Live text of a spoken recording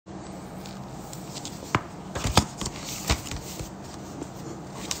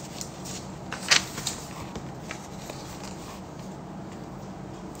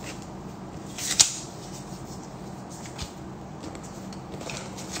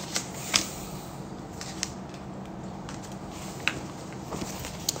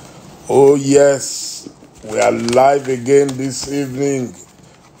Oh yes, we are live again this evening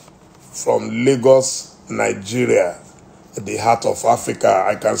from Lagos, Nigeria, the heart of Africa.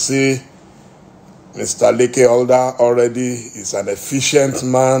 I can see Mr. Leke Alder already. He's an efficient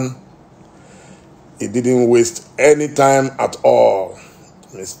man. He didn't waste any time at all.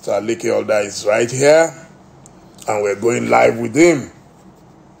 Mr. Leke Alder is right here, and we're going live with him.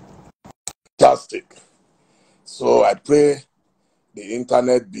 Fantastic. So I pray the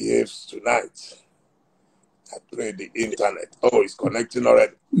internet behaves tonight. I pray the internet. Oh, it's connecting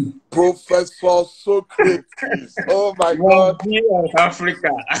already. Professor Socrates. Oh my God. Africa.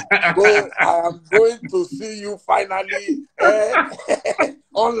 So I am going to see you finally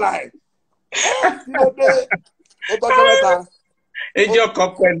online.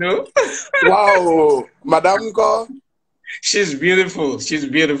 Wow, Madam Ko. She's beautiful. She's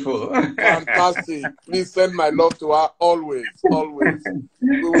beautiful. Fantastic. Please send my love to her always, always.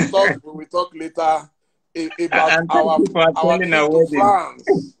 We will talk later about our trip to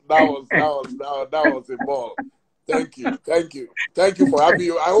France. That was a ball. Thank you for having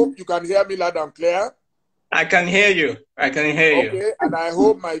you. I hope you can hear me loud and clear. I can hear you. Okay, and I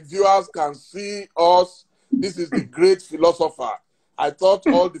hope my viewers can see us. This is the great philosopher. I thought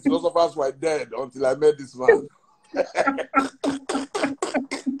all the philosophers were dead until I met this man.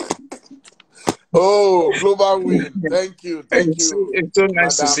 Oh, global win. Thank you. It's so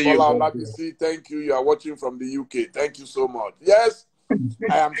nice to see you. Thank you. You are watching from the UK. Thank you so much. Yes,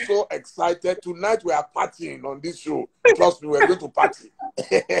 I am so excited. Tonight we are partying on this show. Trust me, we're going to party.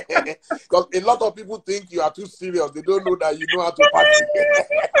 Because a lot of people think you are too serious. They don't know that you know how to party.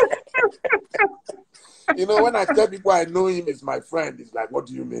 You know, when I tell people I know him is my friend, it's like, what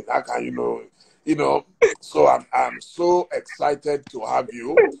do you mean? How can you know? You know, so I'm so excited to have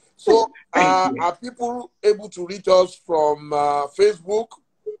you. So are people able to reach us from Facebook?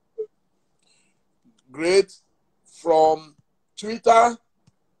 Great. From Twitter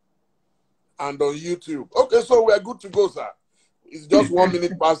and on YouTube. Okay, so we're good to go, sir. It's just 1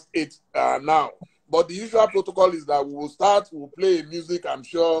 minute past 8 now. But the usual protocol is that we will start, we'll play music, I'm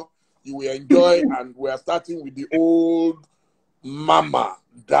sure you will enjoy, and we're starting with the old Mama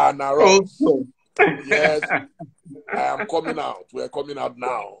Dana Ross. Yes, I am coming out. We're coming out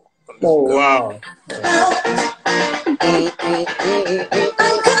now. Oh, wow.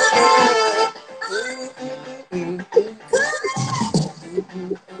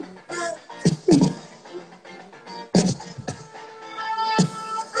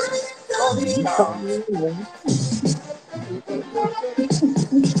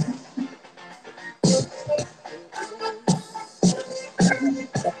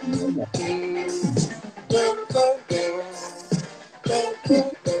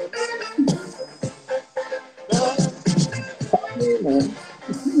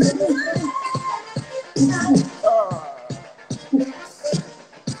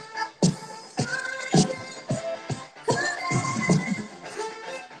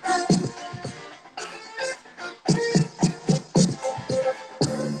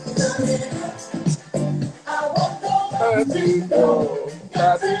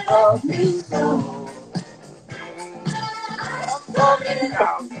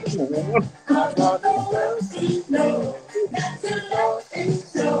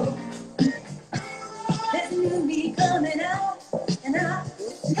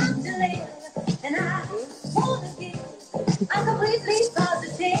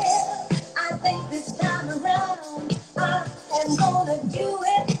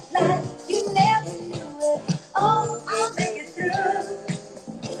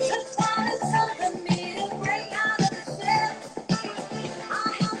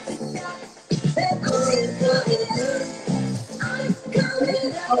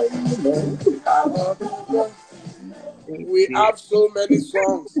 We have so many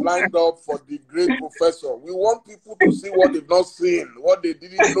songs lined up for the great professor. We want people to see what they've not seen, what they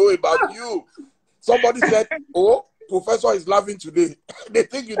didn't know about you. Somebody said, oh, professor is laughing today. They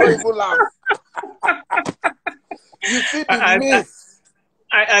think you don't even laugh. You see the myth.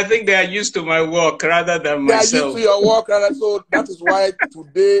 I think they are used to my work rather than myself. They are used to your work, so that is why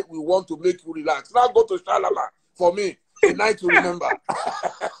today we want to make you relax. Now go to Shalama for me, a night to remember.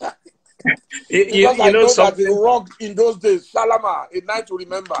 Because I know that it rocked in those days. Shalama, a night to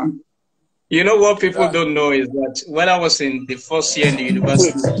remember. You know what people don't know is that when I was in the first year in the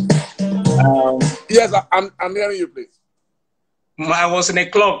university. Yes, I'm hearing you, please. I was in a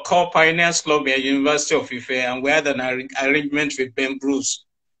club called Pioneers Club at University of Ife, and we had an arrangement with Ben Bruce.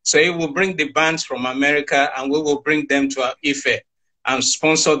 So he will bring the bands from America, and we will bring them to Ife and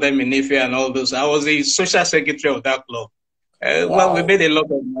sponsor them in Ife and all those. I was the social secretary of that club. Well, we made a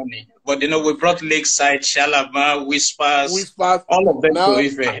lot of money, but we brought Lakeside, Shalaba, Whispers, Whispers. all of them to Now,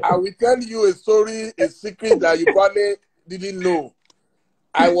 Ife. I will tell you a story, a secret that you probably didn't know.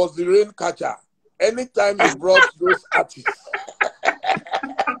 I was the rain catcher. Anytime you brought those artists,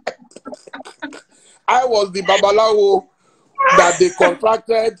 I was the babalawo that they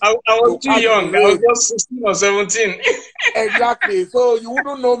contracted I was to too catch the young. I was rain. just 16 or 17. Exactly. So you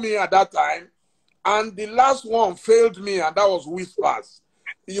wouldn't know me at that time. And the last one failed me, and that was Whispers.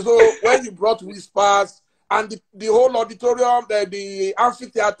 So when you brought Whispers, and the whole auditorium, the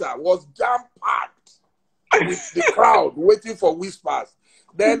amphitheater was jam-packed with the crowd waiting for Whispers.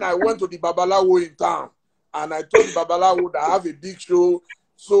 Then I went to the Babalawo in town, and I told the Babalawo that I have a big show,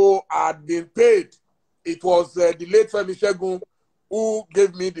 so I'd been paid. It was the late Femi Shegun who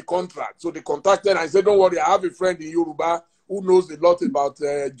gave me the contract. So they contacted, and I said, don't worry, I have a friend in Yoruba who knows a lot about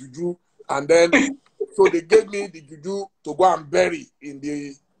juju. And then, so they gave me the juju to go and bury in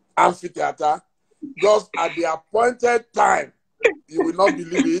the amphitheater. Just at the appointed time, you will not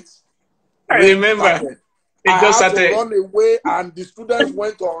believe it. I remember. I had to run away, and the students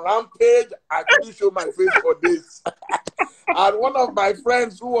went on rampage. I couldn't show my face for this. And one of my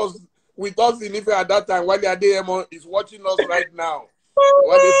friends who was with us in Ife at that time, Wale Adeyemo, is watching us right now.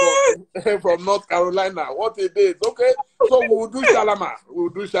 From North Carolina. What a day. Okay, so we will do Shalama. We will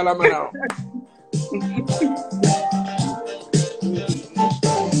do Shalama now.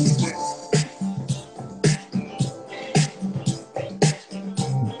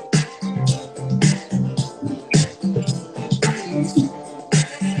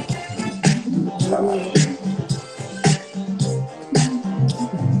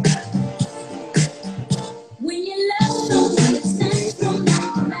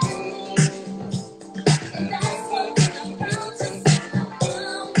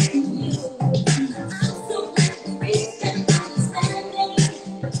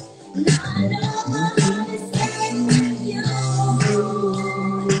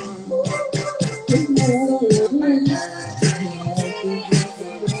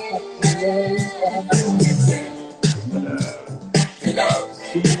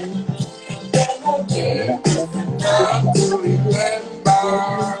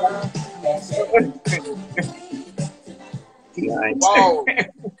 Wow,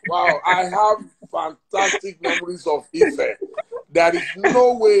 wow, I have fantastic memories of Ife. There is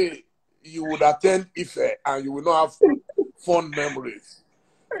no way you would attend Ife and you will not have fond memories.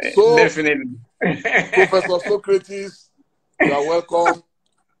 So, definitely. Professor Socrates, you are welcome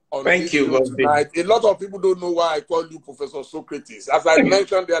on this show tonight. A lot of people don't know why I call you Professor Socrates. As I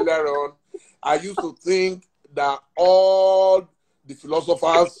mentioned earlier on, I used to think that all the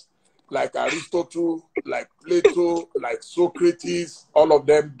philosophers like Aristotle, like Plato, like Socrates, all of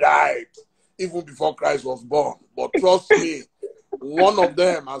them died even before Christ was born. But trust me, one of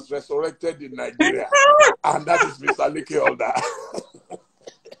them has resurrected in Nigeria, and that is Mr. Leke Alder.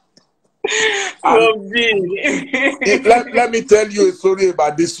 Let me tell you a story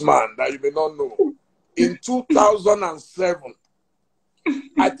about this man that you may not know. In 2007,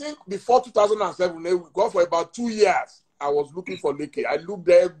 I think before 2007, we got for about 2 years. I was looking for Leke. I looked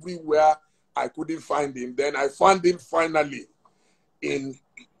everywhere. I couldn't find him. Then I found him finally in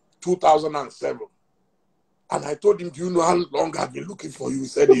 2007. And I told him, do you know how long I've been looking for you? He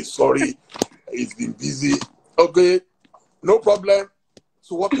said, he's sorry. He's been busy. Okay, no problem.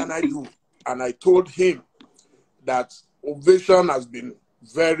 So what can I do? And I told him that Ovation has been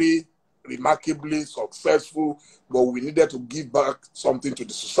very remarkably successful, but we needed to give back something to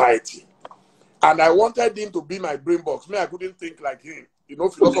the society. And I wanted him to be my brain box. Me, I couldn't think like him. You know,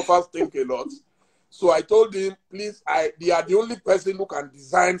 philosophers think a lot. So I told him, please, they are the only person who can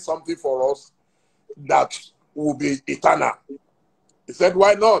design something for us that will be eternal. He said,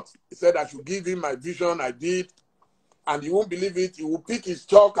 why not? He said, I should give him my vision. I did. And you won't believe it. He will pick his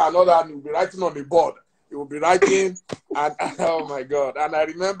chalk and all that, and he will be writing on the board. He will be writing, and oh my God. And I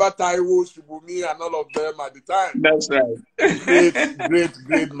remember Taiwo, Shibumi, and all of them at the time. That's right.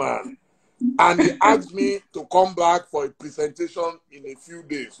 Great man. And he asked me to come back for a presentation in a few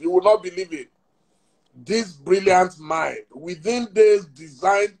days. You will not believe it. This brilliant mind, within days,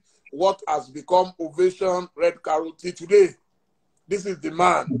 designed what has become Ovation Red Carrot today. This is the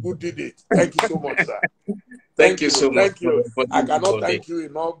man who did it. Thank you so much, sir. Thank you so much. Thank you. I cannot thank you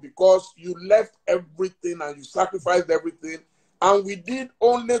enough because you left everything and you sacrificed everything. And we did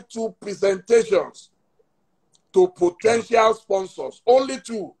only 2 presentations to potential sponsors. Only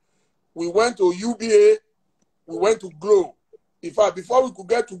 2. We went to UBA, we went to Glow. In fact, before we could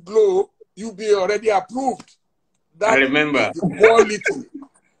get to Glow, UBA already approved. That I remember. is the quality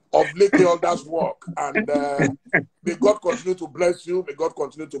of Leke Alder's work. And may God continue to bless you. May God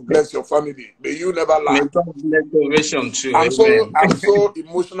continue to bless your family. May you never May lack. God bless your vision too. Amen. I'm so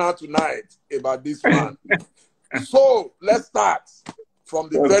emotional tonight about this man. So let's start from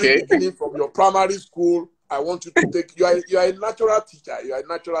the very Okay. beginning, from your primary school. I want you to take, you are a natural teacher, you are a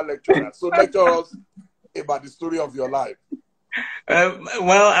natural lecturer. So lecture us about the story of your life.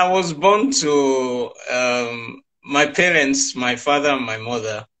 Well, I was born to my parents, my father and my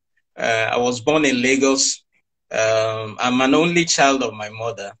mother. I was born in Lagos. I'm an only child of my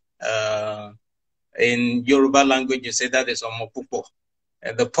mother. In Yoruba language, you say that is Omopupo.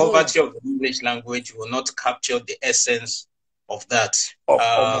 The poverty of the English language will not capture the essence of that. Of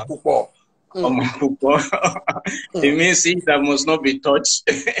Omopupo. It means it that must not be touched.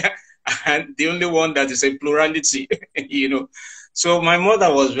 And the only one that is a plurality, you know. So my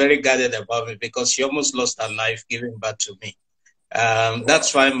mother was very guarded about me because she almost lost her life giving birth to me.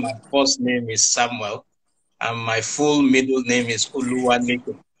 That's why my first name is Samuel and my full middle name is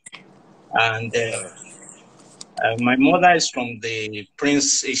Oluwaneke. And my mother is from the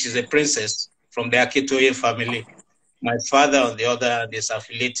she's a princess from the Akitoye family. My father, on the other hand, is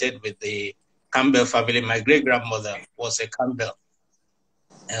affiliated with the Campbell family. My great-grandmother was a Campbell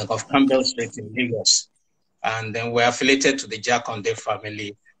of Campbell Street in Lagos. And then we're affiliated to the Jakonde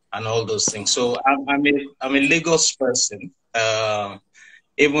family and all those things. So I'm a Lagos person,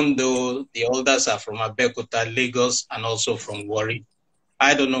 even though the elders are from Abeokuta, Lagos, and also from Warri.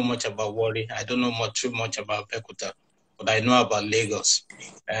 I don't know much about Warri. I don't know too much about Abeokuta, but I know about Lagos.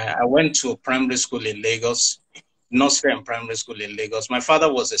 I went to primary school in Lagos, nursery and primary school in Lagos. My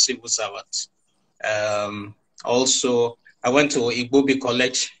father was a civil servant. Also, I went to Igbobi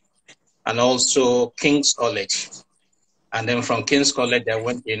College and also King's College. And then from King's College, I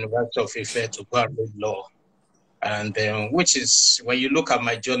went to University of Ife to go and read law. And which is, when you look at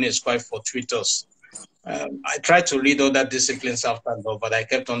my journey, it's quite fortuitous. I tried to read other disciplines after law, but I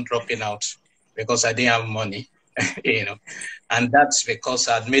kept on dropping out because I didn't have money, you know. And that's because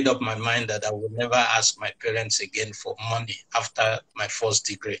I'd made up my mind that I would never ask my parents again for money after my first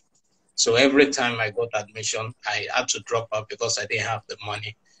degree. So every time I got admission, I had to drop out because I didn't have the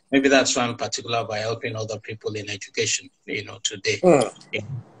money. Maybe that's why I'm particular by helping other people in education, you know, today.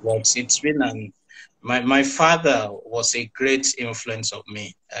 It's been my father was a great influence of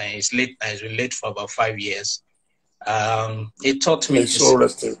me. He's been late for about 5 years. He taught me so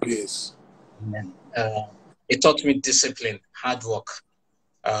rest in peace. He taught me discipline, hard work.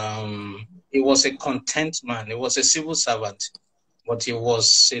 He was a content man. He was a civil servant, but he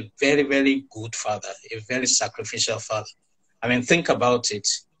was a very, very good father, a very sacrificial father. I mean, think about it.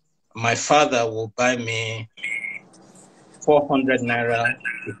 My father will buy me 400 naira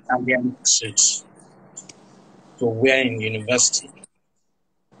Italian suits to wear in university,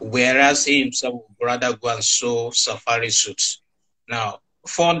 whereas he himself would rather go and sew safari suits. Now,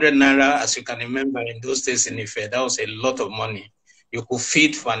 400 naira, as you can remember, in those days in Ife, that was a lot of money. You could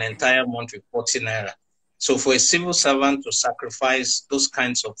feed for an entire month with 40 naira. So for a civil servant to sacrifice those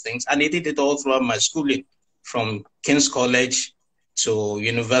kinds of things, and he did it all throughout my schooling, from King's College to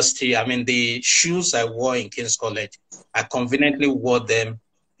university. I mean, the shoes I wore in King's College, I conveniently wore them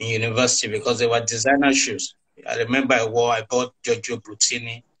in university because they were designer shoes. I remember I bought Giorgio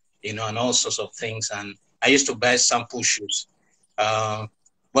Brutini, you know, and all sorts of things. And I used to buy sample shoes.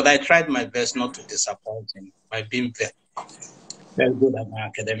 But I tried my best not to disappoint him by being very, very good at my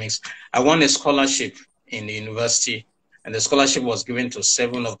academics. I won a scholarship in the university, and the scholarship was given to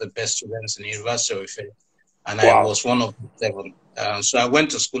 7 of the best students in the University of Ife. And I was one of the 7. So I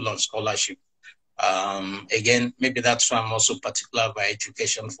went to school on scholarship. Again, maybe that's why I'm also particular about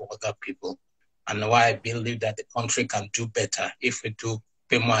education for other people, and why I believe that the country can do better if we do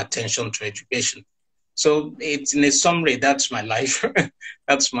pay more attention to education. So it's, in a summary, that's my life.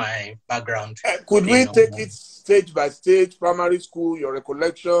 That's my background. Could we take it stage by stage? Primary school, your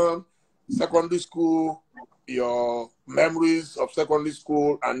recollection, secondary school, your memories of secondary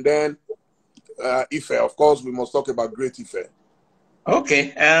school, and then Ife. Of course, we must talk about Great Ife.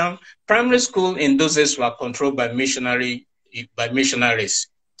 Okay. Primary school in those days were controlled by missionaries.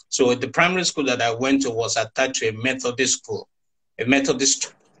 So the primary school that I went to was attached to a Methodist school, a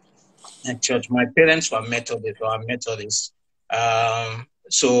Methodist church. My parents were Methodists, or are Methodists.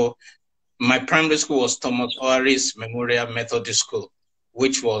 So my primary school was Thomas Oaris Memorial Methodist School,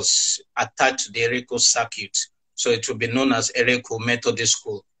 which was attached to the Ereko Circuit. So it would be known as Ereko Methodist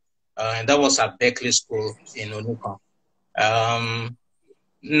School. And that was at Berkeley School in Onukon.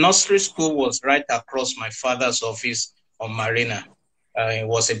 Nursery school was right across my father's office on Marina. It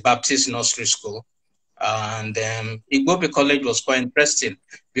was a Baptist nursery school. And Igbobi College was quite interesting.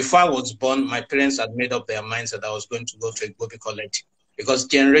 Before I was born, my parents had made up their minds that I was going to go to Igbobi College because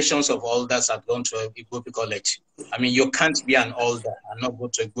generations of elders had gone to Igbobi College. I mean, you can't be an elder and not go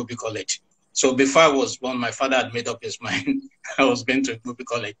to Igbobi College. So before I was born, my father had made up his mind I was going to Igbobi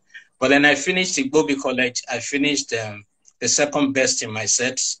College. But then I finished Igbobi College. I finished the second best in my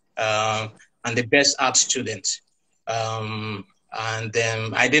set and the best art student. And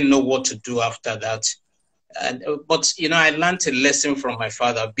I didn't know what to do after that. But, you know, I learned a lesson from my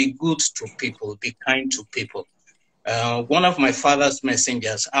father: be good to people, be kind to people. One of my father's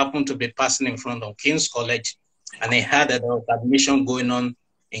messengers happened to be passing in front of King's College, and he had an admission going on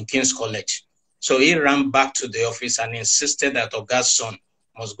in King's College. So he ran back to the office and insisted that Oga's son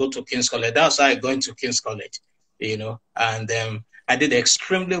must go to King's College. That's why I go into King's College, you know, and I did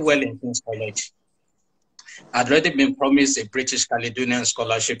extremely well in King's College. I'd already been promised a British Caledonian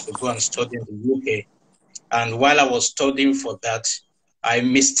scholarship to go and study in the UK. And while I was studying for that, I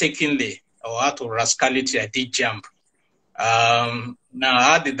mistakenly, or out of rascality, I did jump. Now,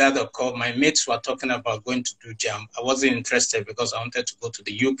 how did that occur? My mates were talking about going to do jump. I wasn't interested because I wanted to go to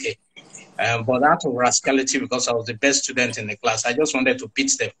the UK. But out of rascality, because I was the best student in the class, I just wanted to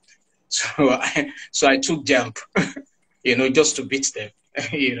beat them. So I took jump, you know, just to beat them,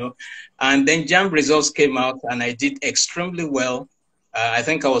 you know. And then jump results came out, and I did extremely well. I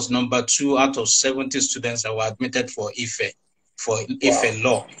think I was number 2 out of 70 students that were admitted for IFE, IFE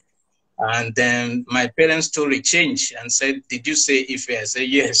law. And then my parents' story changed and said, "Did you say IFE?" I said,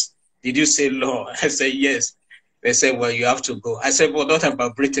 "Yes." "Did you say law?" I said, "Yes." They said, "Well, you have to go." I said, "Well, not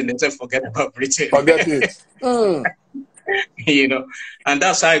about Britain." They said, "Forget about Britain." Forget it. You know, and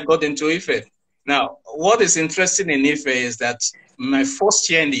that's how I got into IFE. Now, what is interesting in IFE is that my first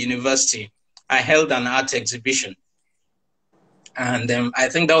year in the university, I held an art exhibition. And I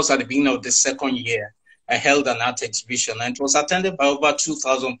think that was at the beginning of the second year. I held an art exhibition, and it was attended by over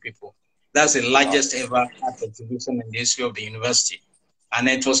 2,000 people. That's the largest ever art exhibition in the history of the university. And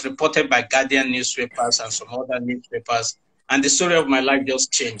it was reported by Guardian newspapers and some other newspapers. And the story of my life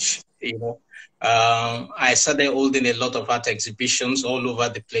just changed, you know. I started holding a lot of art exhibitions all over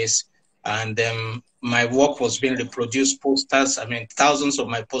the place. And my work was being reproduced, posters. I mean, thousands of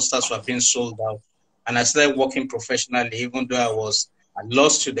my posters were being sold out. And I started working professionally, even though I was a law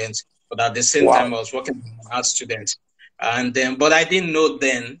student, but at the same time, I was working as an art student. And but I didn't know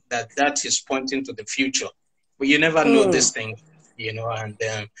then that that is pointing to the future. But you never know this thing, you know. And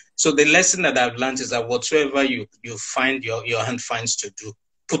so the lesson that I've learned is that whatsoever you find your hand finds to do,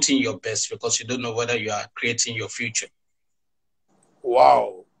 put in your best, because you don't know whether you are creating your future.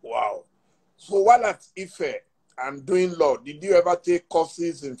 Wow, wow. So while at IFE and doing law, did you ever take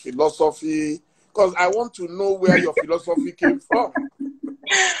courses in philosophy? Because I want to know where your philosophy came from.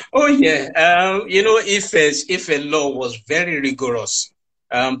 Oh, yeah. You know, IFE law was very rigorous.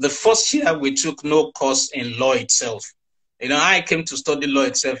 The first year we took no course in law itself. You know, I came to study law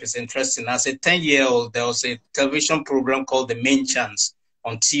itself. Is interesting. As a 10-year-old, there was a television program called The Main Chance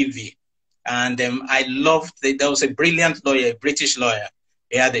on TV. And I loved it. There was a brilliant lawyer, a British lawyer.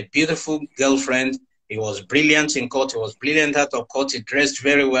 He had a beautiful girlfriend. He was brilliant in court. He was brilliant out of court. He dressed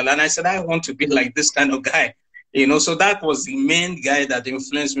very well. And I said, I want to be like this kind of guy. You know, so that was the main guy that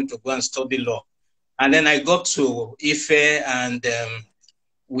influenced me to go and study law. And then I got to IFE, and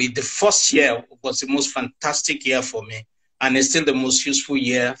with the first year was the most fantastic year for me. And it's still the most useful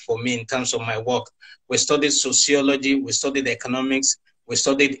year for me in terms of my work. We studied sociology, we studied economics, we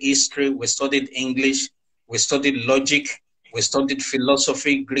studied history, we studied English, we studied logic, we studied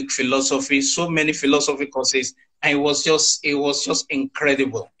philosophy, Greek philosophy, so many philosophy courses. And it was just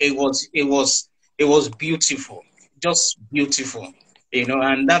incredible. It was beautiful, just beautiful, you know.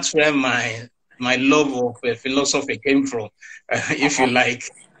 And that's where my love of philosophy came from, if you like.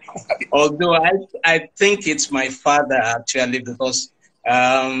 Although I think it's my father, actually, because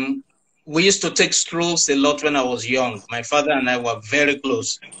we used to take strolls a lot when I was young. My father and I were very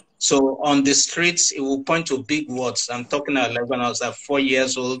close. So on the streets, it will point to big words. I'm talking about when I was 4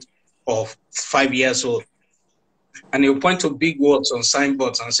 years old or 5 years old. And he'll point to big words on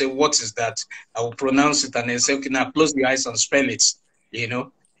signboards and say, "What is that?" I will pronounce it, and he'll say, "Okay, now close your eyes and spell it," you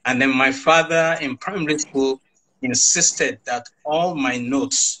know. And then my father in primary school insisted that all my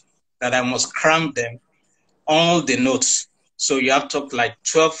notes, that I must cram them, all the notes. So you have to like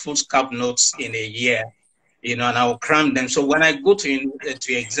 12 foolscap notes in a year, you know, and I will cram them. So when I go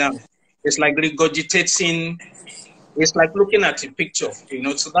to exam, it's like regurgitating, it's like looking at a picture, you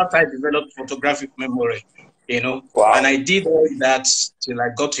know. So that's how I developed photographic memory, you know. Wow. And I did all that till I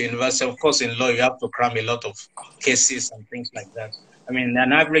got to university. Of course, in law, you have to cram a lot of cases and things like that. I mean,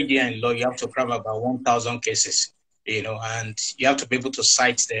 an average year in law, you have to cram about 1,000 cases, and you have to be able to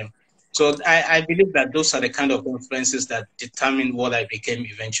cite them. So I believe that those are the kind of influences that determine what I became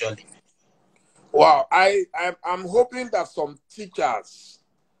eventually. Wow, I'm hoping that some teachers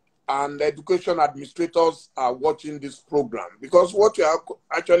and education administrators are watching this program, because what you are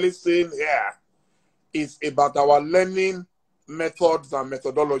actually saying here is about our learning methods and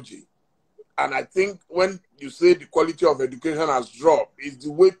methodology. And I think when you say the quality of education has dropped, it's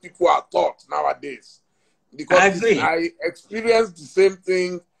the way people are taught nowadays. Because I agree. I experienced the same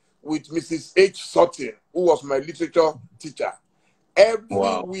thing with Mrs. H. Sutton, who was my literature teacher.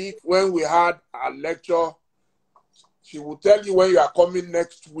 Every week when we had a lecture, she would tell you, when you are coming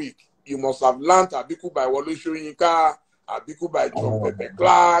next week, you must have learned Abiku by Wole Soyinka, Abiku by John Pepe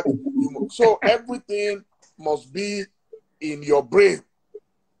Clark. So everything must be in your brain.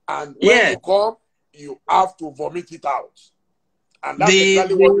 And when you come, you have to vomit it out. And that's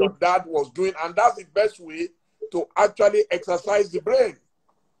exactly what your dad was doing. And that's the best way to actually exercise the brain.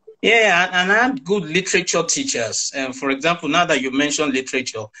 Yeah, and I had good literature teachers. For example, now that you mentioned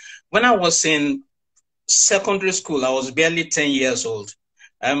literature, when I was in secondary school, I was barely 10 years old.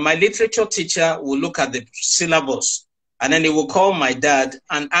 My literature teacher would look at the syllabus, and then he would call my dad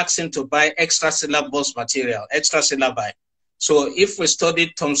and ask him to buy extra syllabus material, extra syllabi. So if we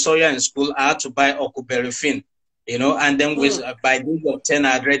studied Tom Sawyer in school, I had to buy Huckleberry Finn, and then by the age of 10, I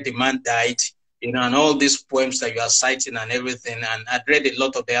had read The Man Died, and all these poems that you are citing and everything. And I'd read a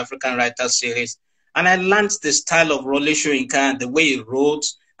lot of the African Writers series. And I learned the style of Wole Soyinka and the way he wrote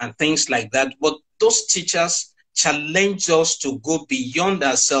and things like that. But those teachers challenge us to go beyond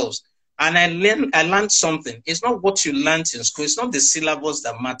ourselves. And I learned something. It's not what you learned in school. It's not the syllabus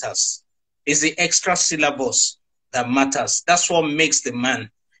that matters. It's the extra syllabus that matters. That's what makes the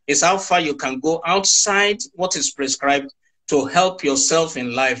man. It's how far you can go outside what is prescribed to help yourself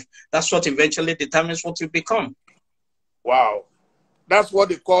in life. That's what eventually determines what you become. Wow. That's what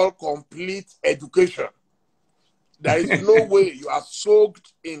they call complete education. There is no way you are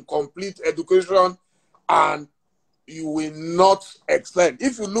soaked in complete education and you will not excel.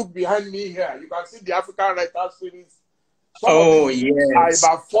 If you look behind me here, you can see the African Writers series. Some of these are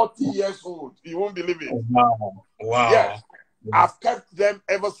about 40 years old. You won't believe it. Wow. Wow. Yes. I've kept them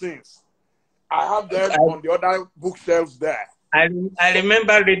ever since. I have them on the other bookshelves there. I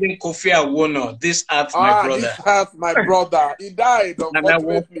remember reading Kofi Awono, This Earth, My Brother. This Earth, My Brother. He died,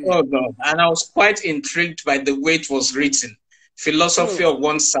 unfortunately. And I was quite intrigued by the way it was written. Philosophy on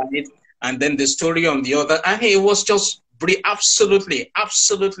one side, and then the story on the other. And it was just absolutely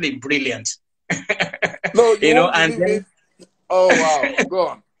brilliant. No, and then, oh, wow. Go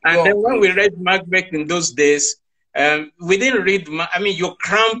on. And then when we read Macbeth in those days, we didn't read, you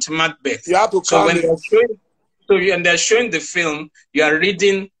cramped Macbeth. You have to cram it. And they're showing the film, you are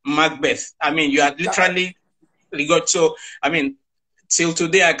reading Macbeth. You are literally got till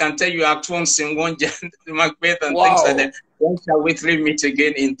today I can tell you Act 1, Scene 1, Macbeth and things like that. When shall we three meet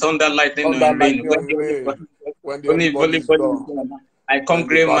again in thunder, lightning, and rain? I come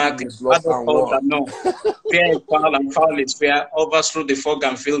grey mark, fear is foul and foul is fair, overthrow the fog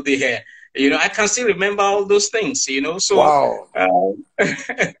and fill the hair. I can still remember all those things, So, wow.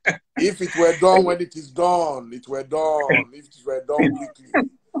 If it were done when it is done, it were done. If it were done quickly.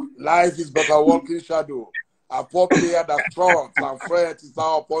 Life is but a walking shadow. A poor player that trots and frets is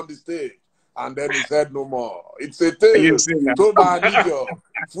now upon the stage. And then he said no more. It's a tale told by an idiot,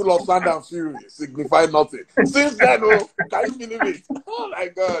 full of sand and fury, signify nothing. Since then, can you believe it? Oh my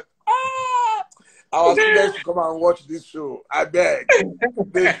God. Our students should come and watch this show. I beg.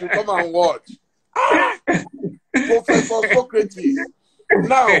 They should come and watch. Professor Socrates.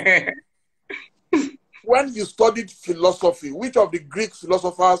 Now, when you studied philosophy, which of the Greek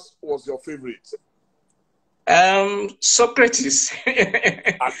philosophers was your favorite? Socrates.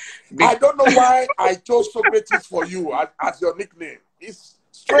 I don't know why I chose Socrates for you as your nickname. It's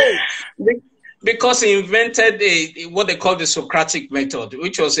strange. Because he invented what they call the Socratic method,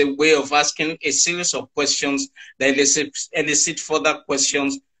 which was a way of asking a series of questions that elicit further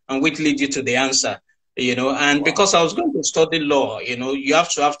questions and which lead you to the answer. And because I was going to study law, you have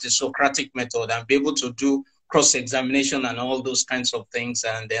to have the Socratic method and be able to do cross-examination and all those kinds of things.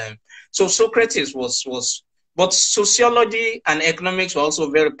 And so Socrates but sociology and economics were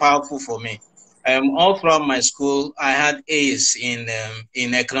also very powerful for me. All throughout my school, I had A's in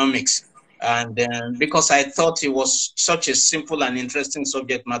economics. And because I thought it was such a simple and interesting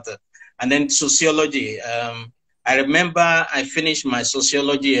subject matter. And then sociology, I remember I finished my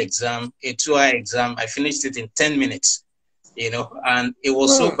sociology exam, a 2-hour exam. I finished it in 10 minutes, and it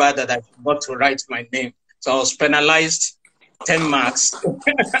was so bad that I forgot to write my name. So I was penalized 10 marks.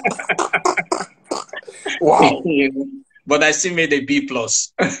 Wow. You know, but I still made a B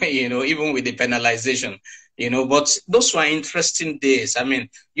plus, you know, even with the penalization, you know, but those were interesting days. I mean,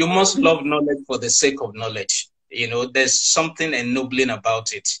 you must love knowledge for the sake of knowledge. You know, there's something ennobling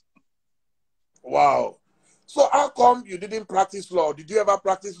about it. Wow. So how come you didn't practice law? Did you ever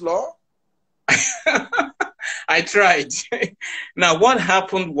practice law? I tried. Now, what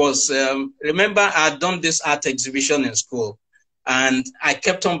happened was, remember, I had done this art exhibition in school, and I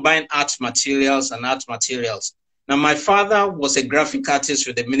kept on buying art materials and art materials. Now, my father was a graphic artist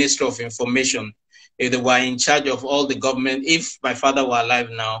with the Ministry of Information. They were in charge of all the government. If my father were alive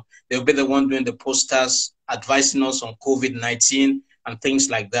now, they'll be the one doing the posters, advising us on COVID-19 and things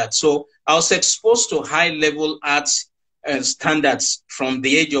like that. So I was exposed to high-level art standards from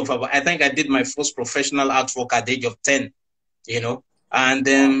the age of about, I think I did my first professional artwork at the age of 10, you know,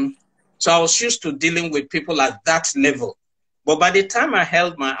 and so I was used to dealing with people at that level. But by the time I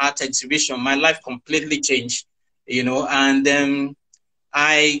held my art exhibition, my life completely changed, you know, and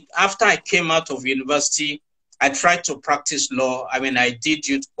after I came out of university, I tried to practice law. I mean, I did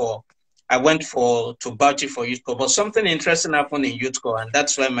youth corps. I went to Bauchi for youth corps, but something interesting happened in youth corps, and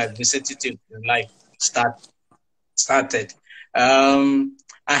that's where my vicissitude in life started. I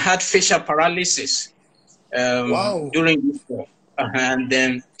had facial paralysis Wow. during this war, and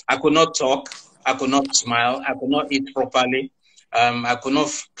then I could not talk, I could not smile, I could not eat properly. I could not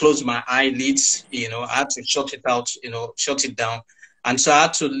close my eyelids. You know, I had to shut it out. You know, shut it down, and so I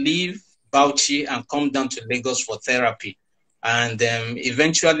had to leave Bauchi and come down to Lagos for therapy. And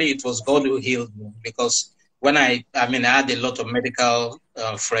eventually, it was God who healed me, because when I mean, I had a lot of medical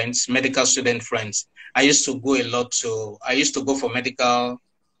friends, medical student friends. I used to go for medical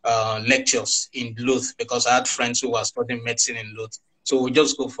lectures in Louth, because I had friends who were studying medicine in Louth. So we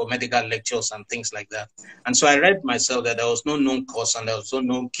just go for medical lectures and things like that. And so I read myself that there was no known cause and there was no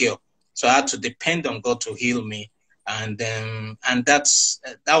known cure. So I had to depend on God to heal me. And that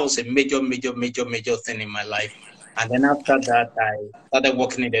was a major thing in my life. And then after that, I started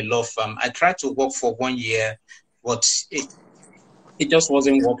working in a law firm. I tried to work for 1 year, but it just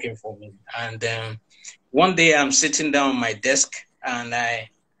wasn't working for me. And one day I'm sitting down on my desk, and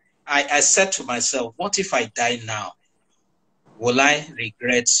I said to myself, what if I die now? Will I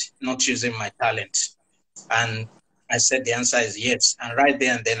regret not using my talent? And I said the answer is yes. And right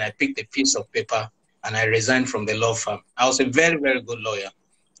there and then I picked a piece of paper and I resigned from the law firm. I was a very, very good lawyer,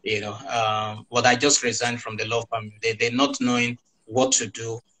 you know, but I just resigned from the law firm. They're not knowing what to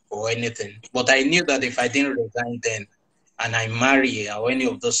do or anything. But I knew that if I didn't resign then and I marry or any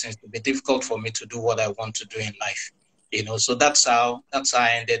of those things, it would be difficult for me to do what I want to do in life, you know. So that's how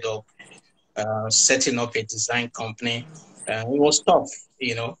I ended up setting up a design company. It was tough,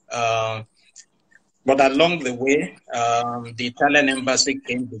 you know. But along the way, the Italian embassy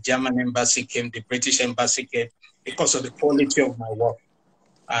came, the German embassy came, the British embassy came, because of the quality of my work.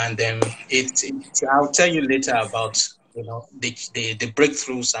 And I'll tell you later about, you know, the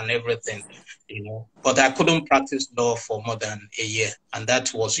breakthroughs and everything, you know. But I couldn't practice law for more than a year, and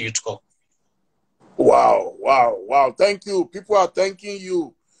that was youth corps. Wow, wow, wow. Thank you. People are thanking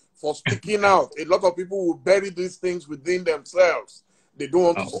you for speaking out. A lot of people will bury these things within themselves. They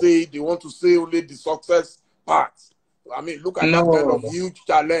don't want to say, they want to say only the success part. I mean, look at that kind of huge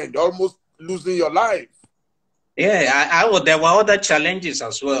challenge, almost losing your life. Yeah, there were other challenges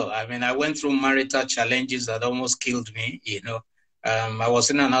as well. I mean, I went through marital challenges that almost killed me, you know. I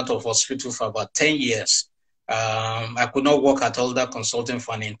was in and out of hospital for about 10 years. I could not work at Alder Consulting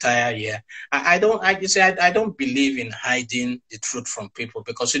for an entire year. I don't believe in hiding the truth from people,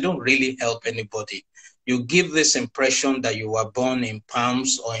 because you don't really help anybody. You give this impression that you were born in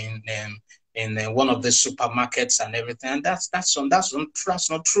Palms or in one of the supermarkets and everything, and that's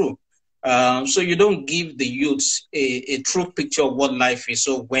not true. So you don't give the youths a true picture of what life is.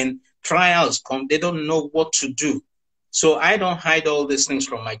 So when trials come, they don't know what to do. So I don't hide all these things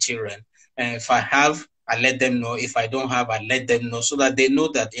from my children. And if I have, I let them know. If I don't have, I let them know, so that they know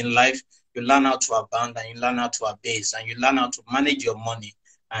that in life, you learn how to abound and you learn how to abase and you learn how to manage your money.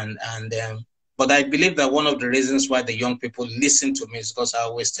 But I believe that one of the reasons why the young people listen to me is because I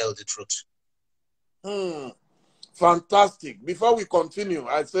always tell the truth. Fantastic. Before we continue,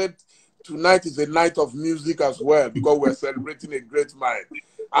 I said tonight is a night of music as well, because we're celebrating a great mind.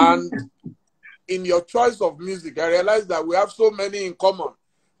 And in your choice of music, I realized that we have so many in common.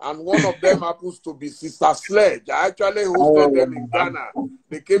 And one of them happens to be Sister Sledge. I actually hosted them in Ghana.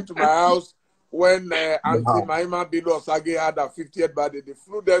 They came to my house when Auntie Maima Bilo Osage had her 50th birthday. They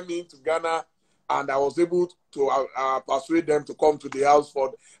flew them into Ghana and I was able to persuade them to come to the house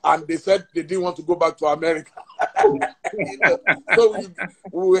and they said they didn't want to go back to America. You know? So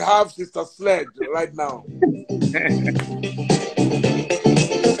we have Sister Sledge right now.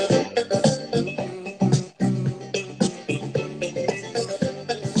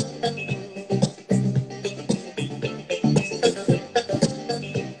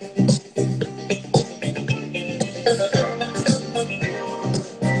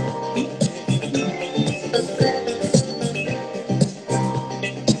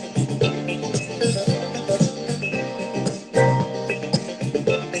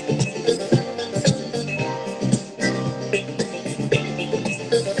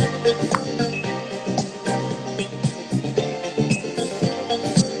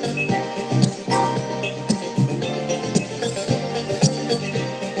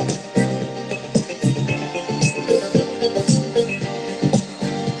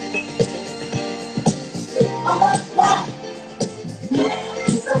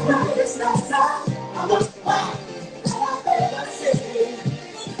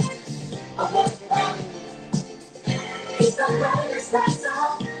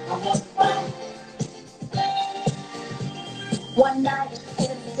 One night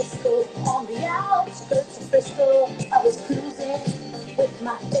in Frisco, on the outskirts of Frisco, I was cruising with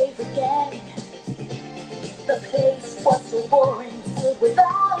my favorite gang. The place was so boring, filled with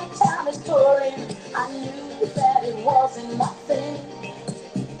out-of-town touring. I knew that it wasn't my thing.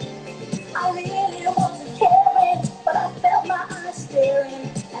 I really wasn't caring, but I felt my eyes staring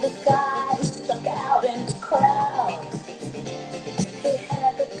at a guy who stuck out in the crowd. He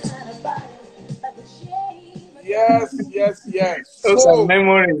had the kind of body that would shame. Yes, yes, yes. Those are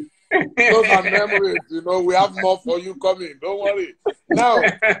memories. Those are memories. You know, we have more for you coming. Don't worry. Now,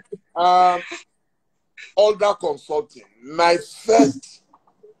 Alder Consulting. My first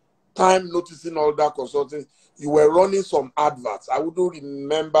time noticing Alder Consulting, you were running some adverts. I wouldn't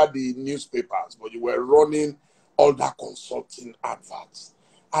remember the newspapers, but you were running Alder Consulting adverts.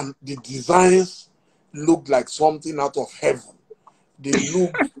 And the designs looked like something out of heaven. They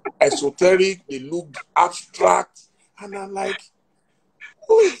looked esoteric, they looked abstract. And I'm like,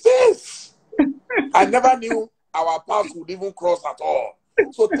 who is this? I never knew our paths would even cross at all.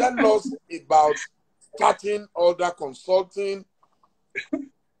 So tell us about starting Alder Consulting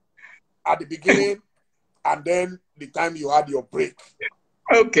at the beginning and then the time you had your break.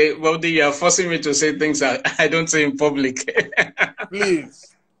 Okay, well, you are forcing me to say things I don't say in public.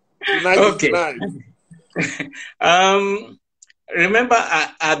 Please. Tonight Okay. is tonight. Remember,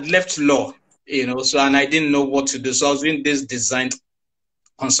 I'd left law, so, and I didn't know what to do. So I was doing this design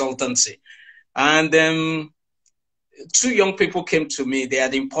consultancy. And 2 young people came to me. They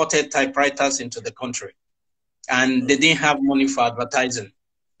had imported typewriters into the country. And they didn't have money for advertising.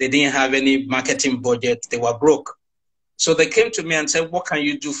 They didn't have any marketing budget. They were broke. So they came to me and said, what can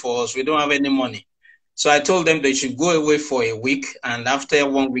you do for us? We don't have any money. So I told them they should go away for a week. And after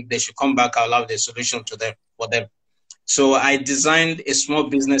 1 week, they should come back. I'll have the solution for them. So I designed a small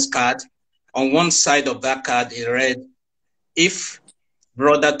business card. On one side of that card, it read, if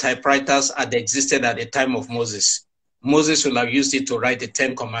brother typewriters had existed at the time of Moses, Moses will have used it to write the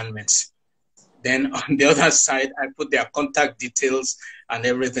 10 Commandments. Then on the other side, I put their contact details and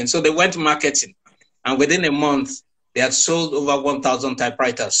everything. So they went marketing. And within a month, they had sold over 1,000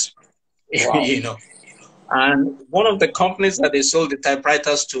 typewriters. Wow. And one of the companies that they sold the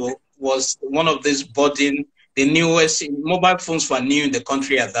typewriters to was one of these budding, the newest mobile phones were new in the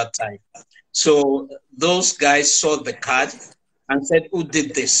country at that time. So those guys saw the card and said, who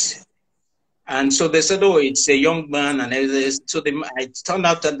did this? And so they said, oh, it's a young man. And everything. So it turned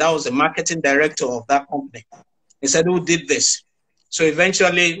out that was the marketing director of that company. He said, who did this? So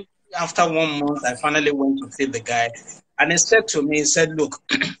eventually, after 1 month, I finally went to see the guy. And he said to me, he said, look,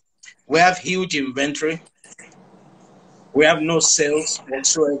 we have huge inventory. We have no sales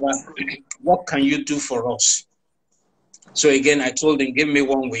whatsoever. What can you do for us? So again, I told him, give me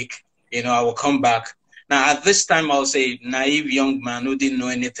 1 week. I will come back. Now, at this time, I was a naive young man who didn't know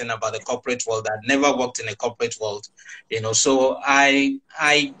anything about the corporate world. I'd never worked in a corporate world, So I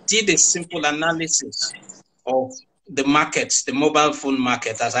did a simple analysis of the markets, the mobile phone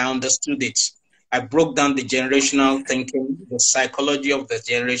market, as I understood it. I broke down the generational thinking, the psychology of the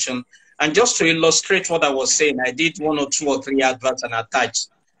generation. And just to illustrate what I was saying, I did 1 or 2 or 3 adverts and attached.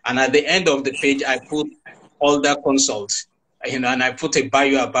 And at the end of the page, I put Alder Consult, and I put a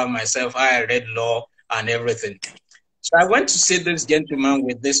bio about myself. I read law and everything. So I went to see this gentleman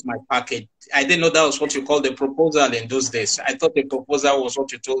with my package. I didn't know that was what you call the proposal in those days. I thought the proposal was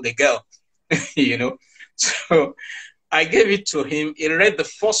what you told the girl, So I gave it to him. He read the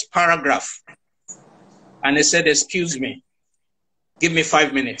first paragraph And he said, excuse me, give me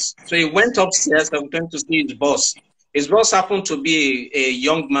 5 minutes. So he went upstairs and went to see his boss. His boss happened to be a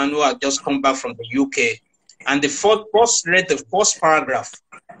young man who had just come back from the UK. And the boss read the first paragraph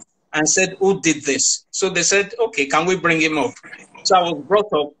and said, who did this? So they said, okay, can we bring him up? So I was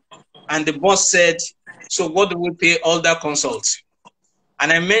brought up, and the boss said, so what do we pay Alder Consult?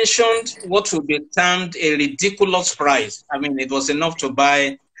 And I mentioned what would be termed a ridiculous price. I mean, it was enough to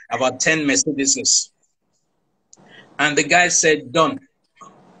buy about 10 Mercedeses. And the guy said, done,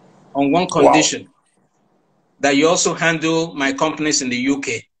 on one condition, that you also handle my companies in the UK.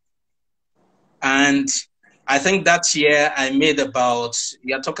 And I think that year I made about,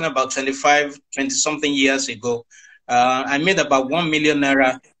 you're talking about 20-something years ago, I made about 1 million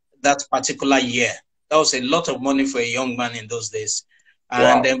naira that particular year. That was a lot of money for a young man in those days.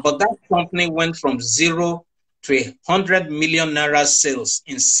 And but that company went from 0 to 100 million naira sales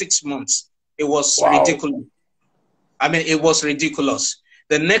in 6 months. It was ridiculous. I mean, it was ridiculous.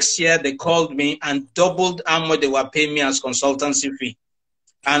 The next year they called me and doubled how much they were paying me as consultancy fee.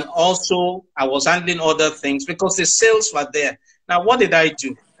 And also I was handling other things because the sales were there. Now, what did I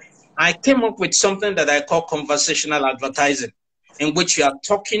do? I came up with something that I call conversational advertising, in which you are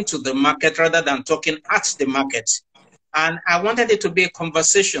talking to the market rather than talking at the market. And I wanted it to be a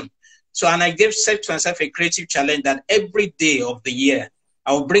conversation. So, and I gave myself a creative challenge that every day of the year,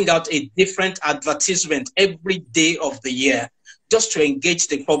 I will bring out a different advertisement every day of the year, just to engage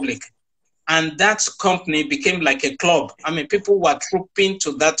the public. And that company became like a club. I mean, people were trooping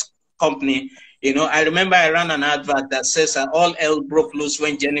to that company. You know, I remember I ran an advert that says all hell broke loose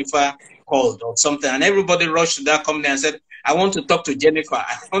when Jennifer called or something. And everybody rushed to that company and said, I want to talk to Jennifer.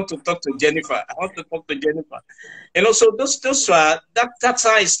 I want to talk to Jennifer. I want to talk to Jennifer. You know, so those were, that's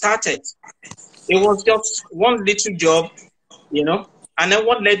how it started. It was just one little job, you know. And then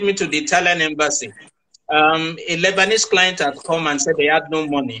what led me to the Italian embassy? A Lebanese client had come and said they had no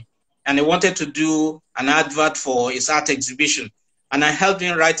money and they wanted to do an advert for his art exhibition. And I helped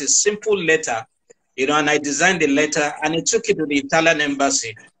him write a simple letter, you know, and I designed the letter and he took it to the Italian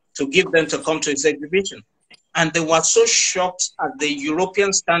embassy to give them to come to his exhibition. And they were so shocked at the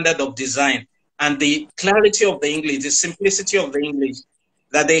European standard of design and the clarity of the English, the simplicity of the English,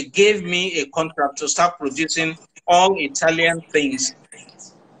 that they gave me a contract to start producing all Italian things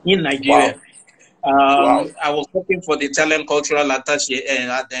in Nigeria. I was working for the Italian Cultural Attaché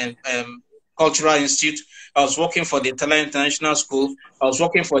at the Cultural Institute. I was working for the Italian International School. I was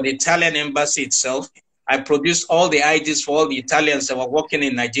working for the Italian Embassy itself. I produced all the IDs for all the Italians that were working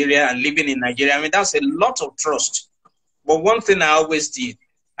in Nigeria and living in Nigeria. I mean, that's a lot of trust. But one thing I always did,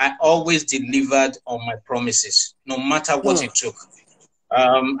 I always delivered on my promises, no matter what it took.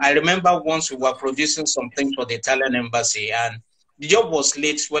 I remember once we were producing some things for the Italian Embassy, and the job was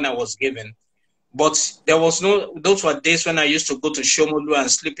late when I was given. But there was no, those were days when I used to go to Shomolu and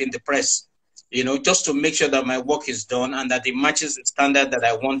sleep in the press, you know, just to make sure that my work is done and that it matches the standard that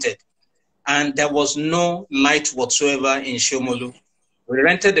I wanted. And there was no light whatsoever in Shomolu. We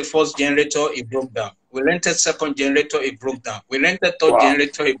rented the first generator, it broke down. We rented second generator, it broke down. We rented third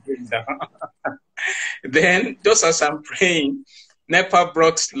generator, it broke down. Then, just as I'm praying, NEPA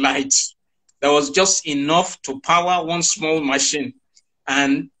brought lights. There was just enough to power one small machine.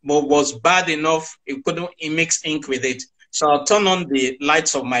 And what was bad enough, it couldn't mix ink with it. So I'll turn on the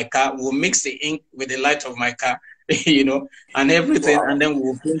lights of my car, we'll mix the ink with the light of my car, you know, and everything, and then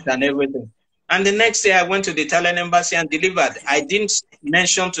we'll print and everything. And the next day I went to the Italian embassy and delivered. I didn't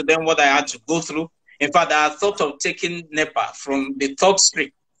mention to them what I had to go through. In fact, I thought of taking NEPA from the 3rd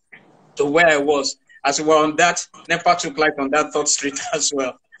Street to where I was. As we were on that, NEPA took light on that 3rd Street as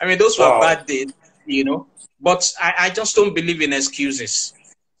well. I mean, those were bad days, you know. But I just don't believe in excuses.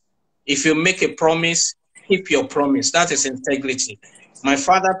 If you make a promise, keep your promise. That is integrity. My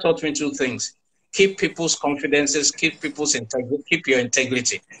father taught me 2 things. Keep people's confidences, keep people's integrity, keep your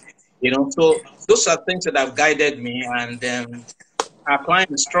integrity. You know, so those are things that have guided me, and our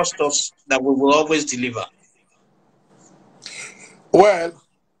clients trust us that we will always deliver. Well,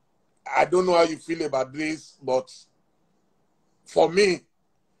 I don't know how you feel about this, but for me,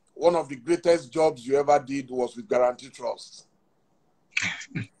 one of the greatest jobs you ever did was with Guarantee Trust.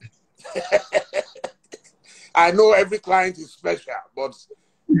 I know every client is special, but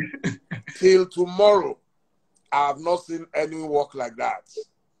till tomorrow, I have not seen any work like that.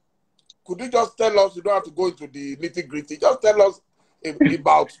 Could you just tell us, you don't have to go into the nitty-gritty, just tell us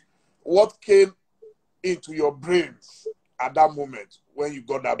about what came into your brains at that moment when you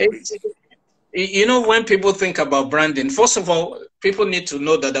got that brief? You know, when people think about branding, first of all, people need to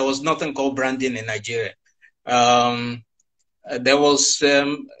know that there was nothing called branding in Nigeria. There was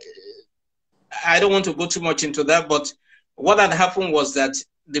I don't want to go too much into that, but what had happened was that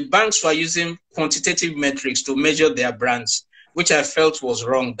the banks were using quantitative metrics to measure their brands, which I felt was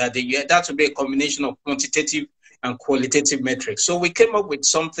wrong, that that would be a combination of quantitative and qualitative metrics. So we came up with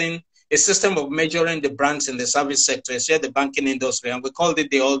something, a system of measuring the brands in the service sector, especially the banking industry, and we called it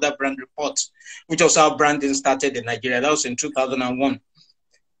the Alder Brand Report, which was how branding started in Nigeria. That was in 2001.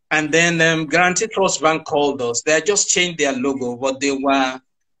 And then Guarantee Trust Bank called us. They had just changed their logo, but they were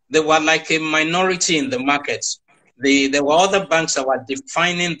like a minority in the market. There were other banks that were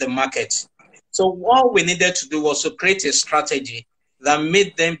defining the market. So what we needed to do was to create a strategy that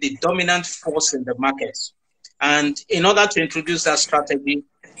made them the dominant force in the market. And in order to introduce that strategy,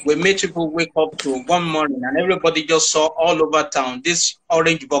 we made people wake up to one morning and everybody just saw all over town these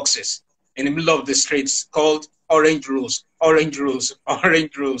orange boxes in the middle of the streets called Orange Rules, Orange Rules,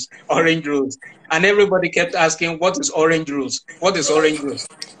 Orange Rules, Orange Rules. And everybody kept asking, what is Orange Rules? What is Orange Rules?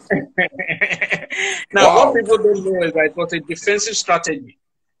 Now, what people don't know is that it was a defensive strategy.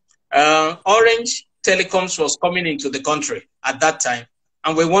 Orange Telecoms was coming into the country at that time,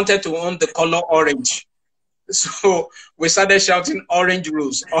 and we wanted to own the color orange. So we started shouting Orange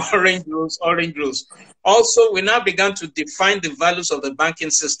Rules, Orange Rules, Orange Rules. Also, we now began to define the values of the banking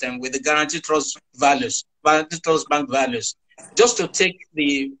system with the Guarantee Trust values, Guarantee Trust Bank values, just to take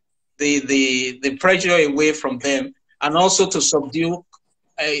the pressure away from them, and also to subdue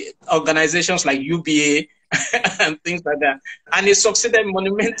organizations like UBA and things like that. And it succeeded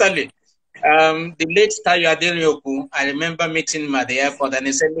monumentally. The late Tayo Adelioku, I remember meeting him at the airport, and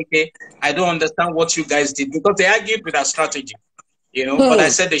he said, Leke, I don't understand what you guys did, because they argued with our strategy, you know, but I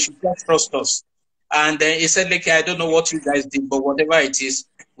said they should just trust us. And then he said, Leke, I don't know what you guys did, but whatever it is,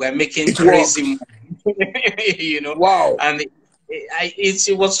 we're making crazy money, you know. Wow. And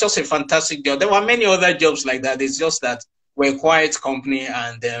it was just a fantastic job. There were many other jobs like that. It's just that we're a quiet company,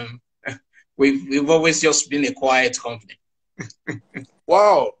 and we've always just been a quiet company.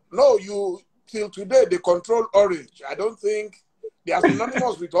 Wow. No, till today, they control orange. I don't think they are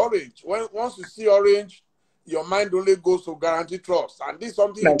synonymous with orange. Once you see orange, your mind only goes to Guarantee Trust. And this is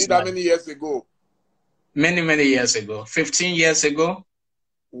something you did how many years ago? Many, many years ago. 15 years ago.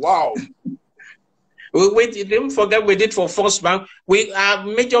 Wow. We didn't forget we did for First Bank. Our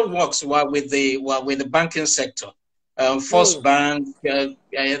major works were with the banking sector. First Bank, and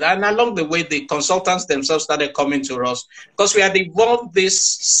along the way, the consultants themselves started coming to us because we had evolved this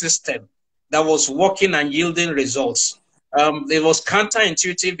system that was working and yielding results. It was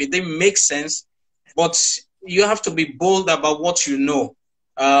counterintuitive. It didn't make sense, but you have to be bold about what you know.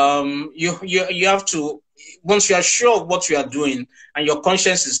 You have to, once you are sure of what you are doing and your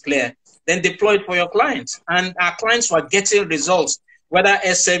conscience is clear, then deploy it for your clients. And our clients were getting results, whether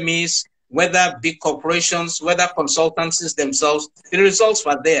SMEs, whether big corporations, whether consultancies themselves, the results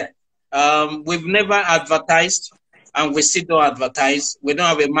were there. We've never advertised, and we still don't advertise. We don't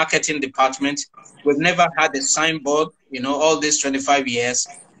have a marketing department. We've never had a signboard, you know, all these 25 years.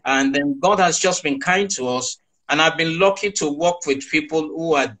 And then God has just been kind to us. And I've been lucky to work with people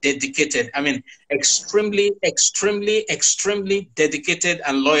who are dedicated. I mean, extremely, extremely, extremely dedicated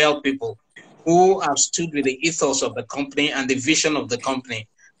and loyal people who have stood with the ethos of the company and the vision of the company.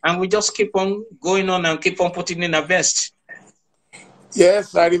 And we just keep on going on and keep on putting in our best.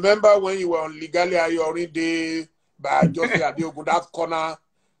 Yes, I remember when you were on Legally Ayori Day by Jose Adeogun, that corner,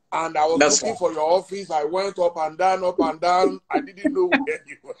 and I was looking for your office. I went up and down, up and down. I didn't know where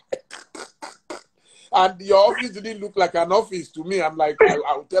you were. And your office didn't look like an office to me. I'm like,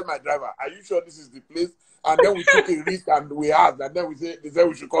 I will tell my driver, are you sure this is the place? And then we took a risk and we asked, and then they said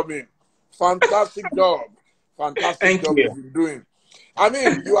we should come in. Fantastic job. Fantastic job you've been doing. I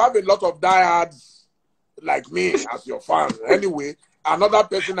mean, you have a lot of diehards like me as your fan. Anyway, another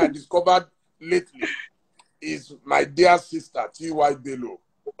person I discovered lately is my dear sister, T.Y. Bello.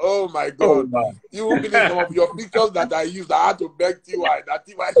 Oh my God. Oh, you will believe some of your pictures that I used. I had to beg T.Y. that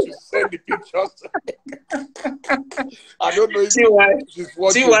T.Y. should send the pictures. I don't know if she's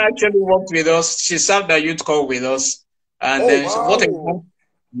watching. T.Y. actually worked with us. She served a youth call with us. And what a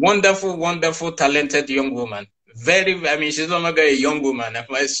wonderful, wonderful, talented young woman. I mean, she's no longer a young woman.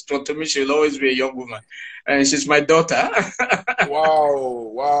 To me, she'll always be a young woman. And she's my daughter.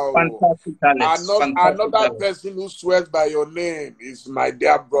 Wow. Fantastic talent. Another person who swears by your name is my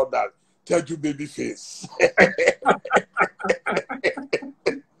dear brother, Teju Babyface.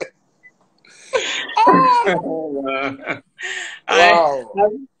 Wow.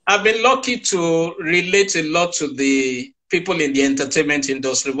 I've been lucky to relate a lot to the people in the entertainment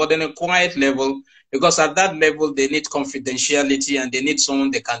industry, but on a quiet level, because at that level, they need confidentiality and they need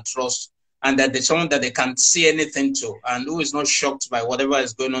someone they can trust, and that there's someone that they can see anything to and who is not shocked by whatever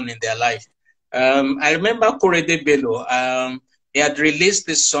is going on in their life. I remember Korede Bello. He had released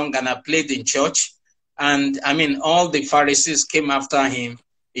this song and I played in church. And I mean, all the Pharisees came after him,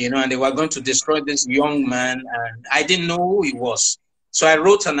 and they were going to destroy this young man. And I didn't know who he was. So I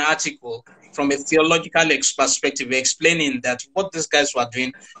wrote an article from a theological perspective explaining that what these guys were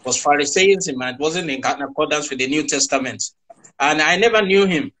doing was Pharisaism and it wasn't in accordance with the New Testament. And I never knew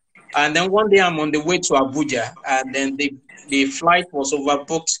him. And then one day I'm on the way to Abuja, and then the flight was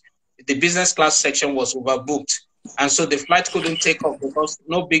overbooked. The business class section was overbooked. And so the flight couldn't take off because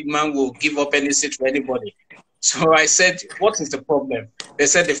no big man will give up any seat for anybody. So I said, what is the problem? They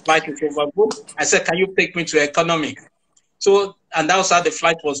said the flight is overbooked. I said, can you take me to economy? So, and that was how the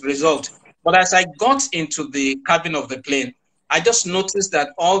flight was resolved. But as I got into the cabin of the plane, I just noticed that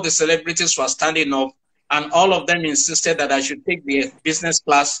all the celebrities were standing up and all of them insisted that I should take the business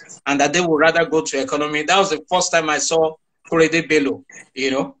class and that they would rather go to economy. That was the first time I saw Korede Bello,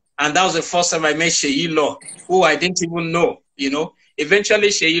 and that was the first time I met Sheyi Law, who I didn't even know, Eventually,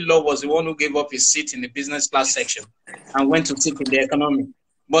 Sheyi Law was the one who gave up his seat in the business class section and went to sit in the economy.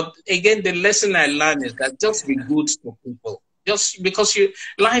 But again, the lesson I learned is that just be good to people. Just because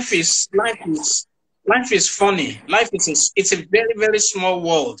life is funny. It's a very, very small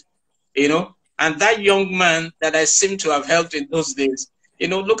world, And that young man that I seem to have helped in those days,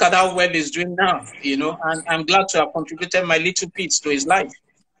 look at how well he's doing now, and I'm glad to have contributed my little piece to his life.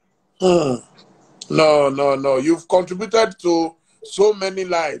 No. You've contributed to so many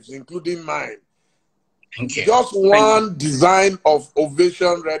lives, including mine. Thank you. Just one design of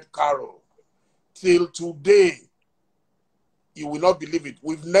Ovation Red Carol. Till today, you will not believe it.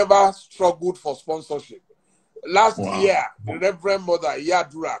 We've never struggled for sponsorship. Last year, the Reverend Mother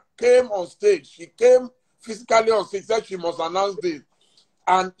Yadura came on stage. She came physically on stage, said she must announce this.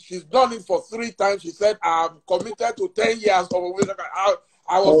 And she's done it for 3 times. She said, I'm committed to 10 years of Ovation.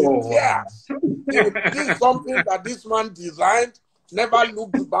 I was in tears. This is something that this man designed, never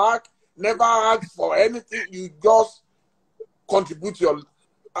looked back, never asked for anything. You just contribute your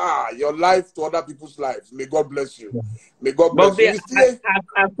life to other people's lives. May God bless you. May God bless you.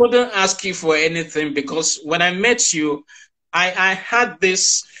 I couldn't ask you for anything because when I met you, I had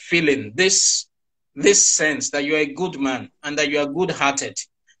this feeling, this sense that you're a good man and that you are good-hearted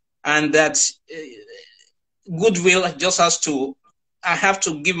and that goodwill just I have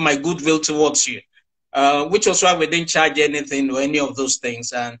to give my goodwill towards you, which was why we didn't charge anything or any of those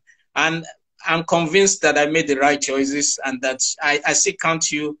things. And I'm convinced that I made the right choices and that I still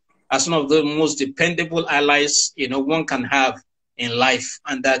count you as one of the most dependable allies, one can have in life,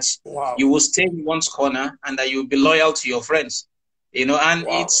 and that you will stay in one's corner and that you'll be loyal to your friends, and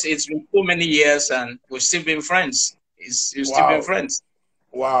it's been so many years and we've still been friends. You've still been friends.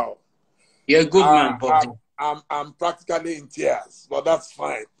 Wow. You're a good man, Bob. I'm practically in tears, but that's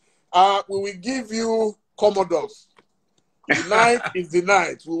fine. We will give you Commodores. Tonight is the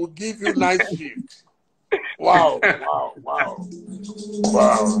night. We will give you night shift. Wow.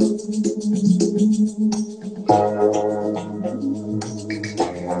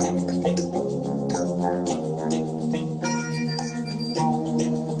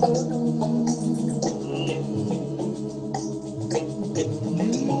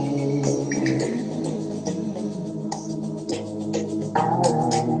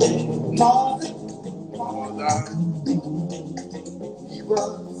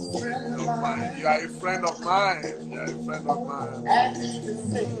 You are a friend of mine. And he can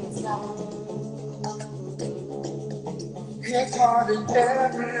sing a song. His heart in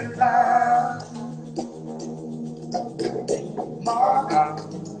every line. Mother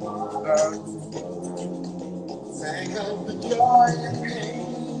sang of the joy and pain.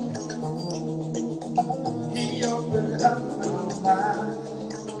 He opened up my mind.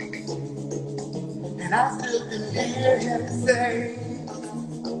 And I still can hear him say,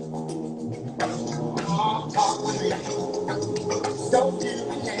 talk to me, so you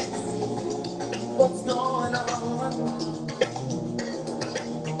can see what's going on.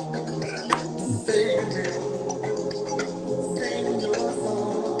 Sing your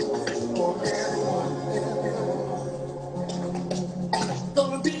song for everyone.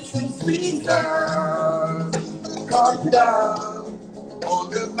 Gonna be some sweet love, come down on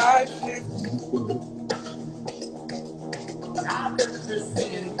the night shift. I bet you're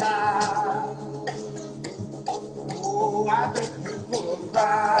singing now. Oh, I bet you're full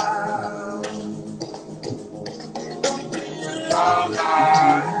around. Don't be alone,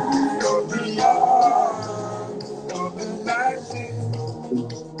 don't be alone on the night shift.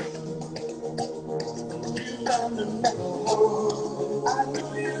 You found the metal hole. I know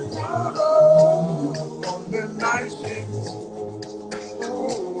you're alone on the night shift.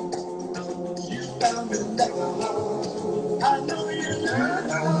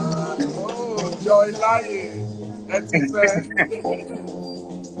 Oh, Joy Lying. That is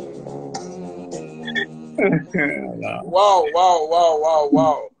wow, wow, wow, wow,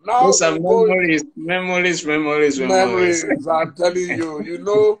 wow. Now Those are we go memories, memories, memories, memories. memories. I'm telling you, you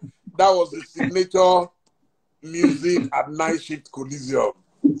know, that was the signature music at Night Shift Coliseum.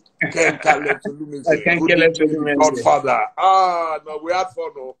 Ken Caleb I Tolumise, can't Good kill it to Evening, the the mercy. Godfather. Ah, no, we had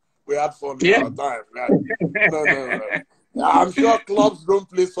fun. No, we had fun in Yeah. our time. Right? No, no, no. I'm sure clubs don't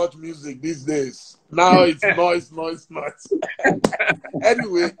play such music these days. Now it's noise, noise, noise.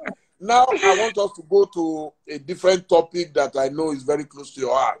 Anyway, now I want us to go to a different topic that I know is very close to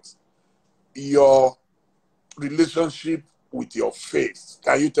your heart. Your relationship with your faith.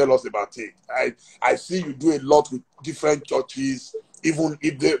 Can you tell us about it? I see you do a lot with different churches, even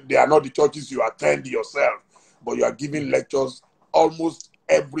if they are not the churches you attend yourself, but you are giving lectures almost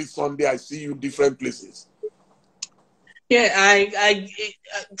every Sunday. I see you different places. Yeah,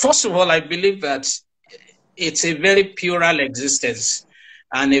 first of all, I believe that it's a very puerile existence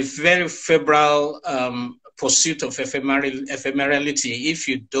and a very febrile pursuit of ephemerality if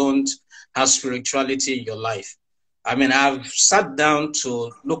you don't have spirituality in your life. I mean, I've sat down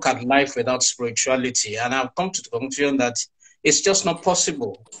to look at life without spirituality, and I've come to the conclusion that it's just not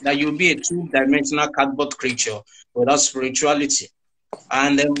possible that you'll be a two-dimensional cardboard creature without spirituality.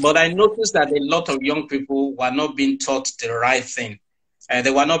 But I noticed that a lot of young people were not being taught the right thing. They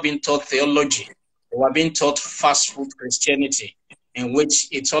were not being taught theology. They were being taught fast food Christianity, in which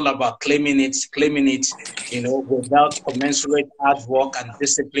it's all about claiming it, without commensurate hard work and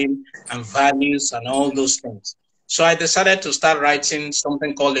discipline and values and all those things. So I decided to start writing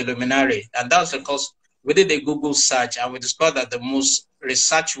something called Illuminary. And that's because we did a Google search and we discovered that the most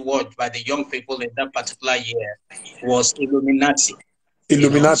researched word by the young people in that particular year was Illuminati.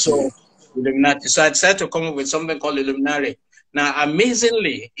 Illuminati. Illuminati. So I decided to come up with something called Illuminary. Now,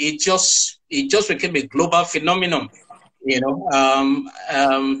 amazingly, it just became a global phenomenon.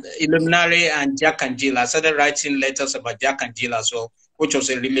 Illuminary and Jack and Jill. I started writing letters about Jack and Jill as well, which was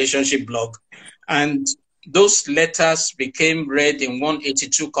a relationship blog. And those letters became read in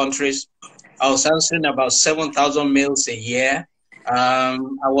 182 countries. I was answering about 7,000 mails a year. I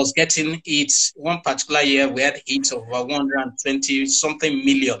was getting hits. One particular year, we had hits of over 120 something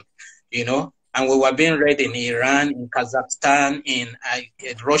million, and we were being read in Iran, in Kazakhstan, in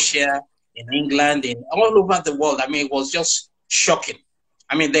Russia, in England, in all over the world. I mean, it was just shocking.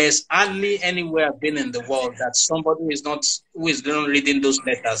 I mean, there's hardly anywhere I've been in the world that somebody who is not reading those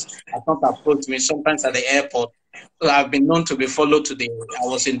letters has not approached me. Sometimes at the airport, I've been known to be followed I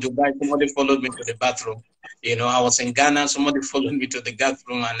was in Dubai, somebody followed me to the bathroom. I was in Ghana, somebody followed me to the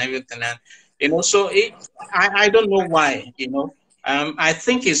bathroom and everything. And, so I don't know why, I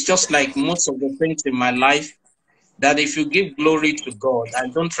think it's just like most of the things in my life, that if you give glory to God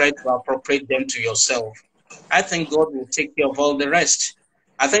and don't try to appropriate them to yourself, I think God will take care of all the rest.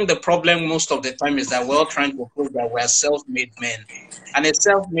 I think the problem most of the time is that we're all trying to prove that we're self-made men. And a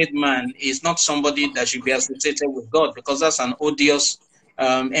self-made man is not somebody that should be associated with God, because that's an odious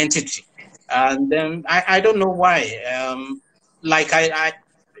entity. And then I don't know why.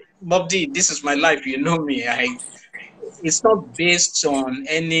 Bob D, this is my life. You know me. It's not based on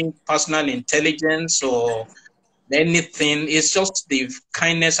any personal intelligence or anything. It's just the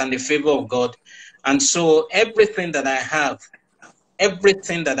kindness and the favor of God. And so everything that I have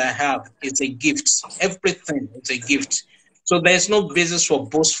is a gift. Everything is a gift. So there's no basis for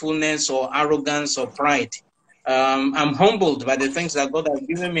boastfulness or arrogance or pride. I'm humbled by the things that God has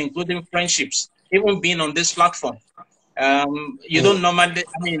given me, including friendships, even being on this platform. You don't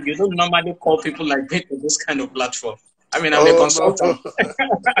normally call people like me to this kind of platform. I mean, I'm a consultant.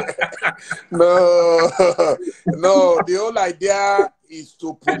 No, no. The whole idea is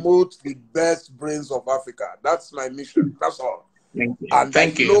to promote the best brains of Africa. That's my mission. That's all.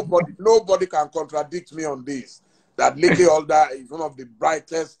 Thank you. Nobody can contradict me on this. That Leke Alder is one of the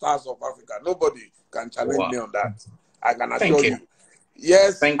brightest stars of Africa. Nobody can challenge me on that. I can assure you.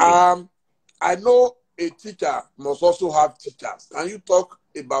 Yes. Thank you. I know a teacher must also have teachers. Can you talk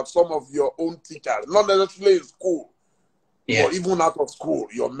about some of your own teachers? Not necessarily in school, but even out of school,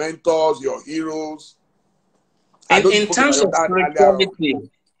 your mentors, your heroes. In terms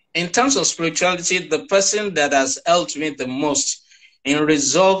of spirituality, the person that has helped me the most in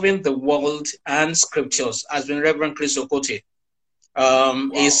resolving the world and scriptures has been Reverend Chris Okotie.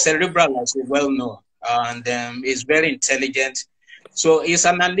 He's cerebral, as you well know, and he's very intelligent. So his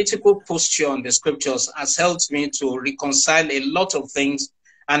analytical posture on the scriptures has helped me to reconcile a lot of things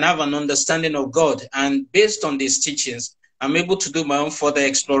and have an understanding of God. And based on these teachings, I'm able to do my own further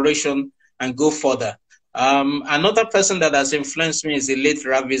exploration and go further. Another person that has influenced me is the late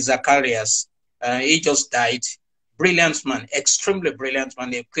Ravi Zacharias. He just died. Brilliant man, extremely brilliant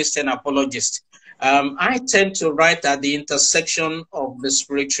man, a Christian apologist. I tend to write at the intersection of the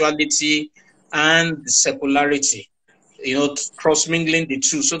spirituality and the secularity, cross-mingling the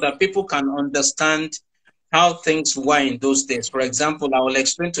two so that people can understand how things were in those days. For example, I will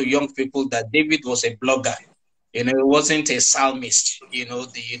explain to young people that David was a blogger. He wasn't a psalmist,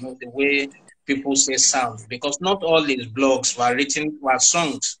 the way people say psalms, because not all his blogs were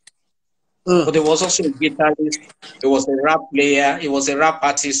songs. But he was also a guitarist, he was a rap player, he was a rap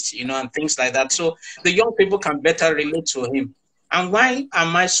artist, and things like that. So the young people can better relate to him. And why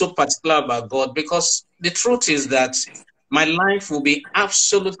am I so particular about God? Because the truth is that my life will be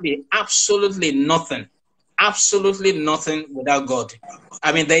absolutely nothing without God.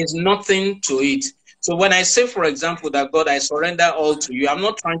 I mean, there is nothing to it. So when I say, for example, that God, I surrender all to you, I'm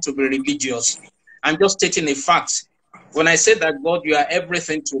not trying to be religious. I'm just stating a fact. When I say that, God, you are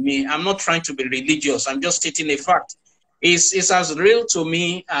everything to me, I'm not trying to be religious. I'm just stating a fact. It's as real to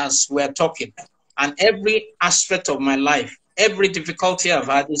me as we're talking. And every aspect of my life, every difficulty I've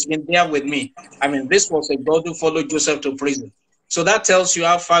had has been there with me. I mean, this was a God who followed Joseph to prison. So that tells you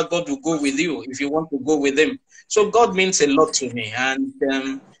how far God will go with you if you want to go with him. So God means a lot to me. And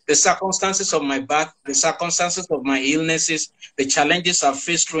the circumstances of my birth, the circumstances of my illnesses, the challenges I've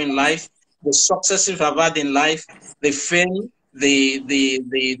faced through in life, the successes I've had in life, the fame, the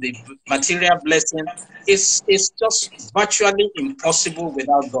material blessing, it's just virtually impossible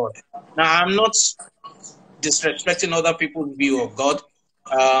without God. Now, I'm not disrespecting other people's view of God.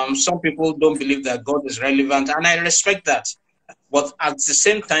 Some people don't believe that God is relevant, and I respect that. But at the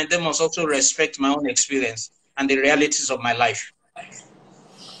same time, they must also respect my own experience and the realities of my life.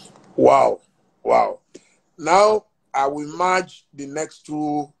 Wow. Now, I will match the next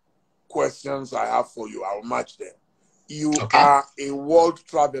two questions I have for you. I will match them. You are a world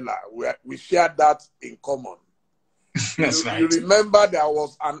traveler. We share that in common. That's right. You remember there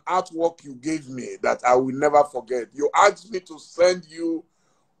was an artwork you gave me that I will never forget. You asked me to send you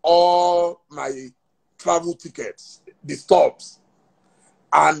all my travel tickets, the stops,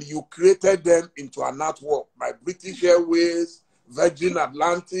 and you created them into an artwork. My British Airways, Virgin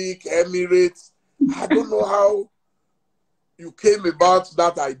Atlantic, Emirates. I don't know how you came about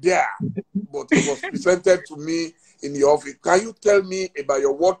that idea, but it was presented to me in your office. Can you tell me about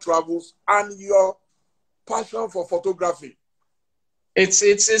your world travels and your passion for photography? It's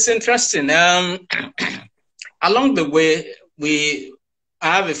interesting. Along the way,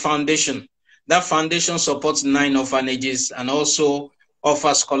 I have a foundation. That foundation supports 9 orphanages and also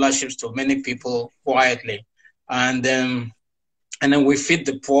offers scholarships to many people quietly. And then we feed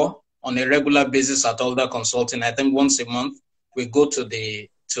the poor on a regular basis at Alder Consulting. I think once a month we go to the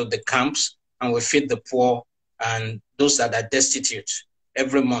camps and we feed the poor and those that are destitute.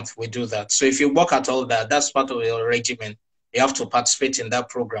 Every month we do that. So if you work at Alder, that's part of your regimen. You have to participate in that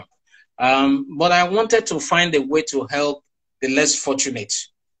program. But I wanted to find a way to help the less fortunate.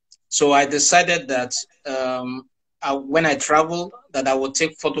 So I decided that when I travel, that I would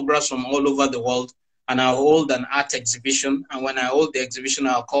take photographs from all over the world and I'll hold an art exhibition. And when I hold the exhibition,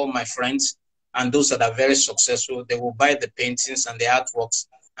 I'll call my friends and those that are very successful. They will buy the paintings and the artworks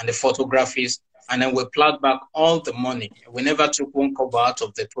and the photographies. And then we plowed back all the money. We never took one kobo out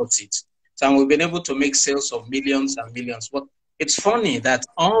of the proceeds. So we've been able to make sales of millions and millions. But it's funny that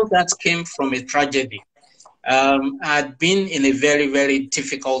all that came from a tragedy. I had been in a very, very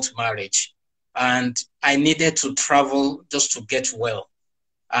difficult marriage. And I needed to travel just to get well.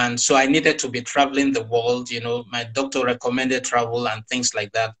 And so I needed to be traveling the world. My doctor recommended travel and things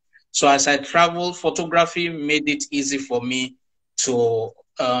like that. So as I traveled, photography made it easy for me to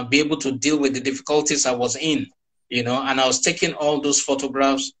be able to deal with the difficulties I was in, and I was taking all those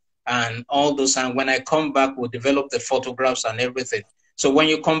photographs and all those. And when I come back, we'll develop the photographs and everything. So when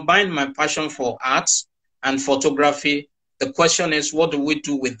you combine my passion for arts and photography, the question is, what do we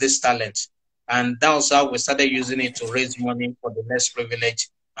do with this talent? And that was how we started using it to raise money for the less privileged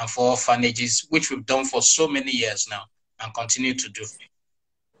and for orphanages, which we've done for so many years now and continue to do.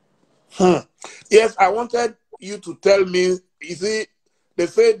 Yes, I wanted you to tell me, you see, they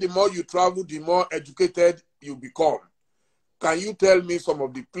say the more you travel, the more educated you become. Can you tell me some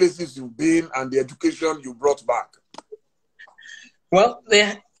of the places you've been and the education you brought back? Well,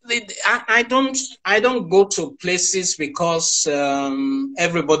 I don't go to places because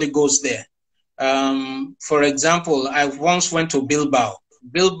everybody goes there. For example, I once went to Bilbao.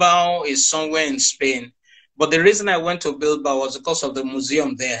 Bilbao is somewhere in Spain. But the reason I went to Bilbao was because of the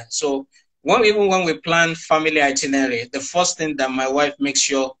museum there. So even when we plan family itinerary, the first thing that my wife makes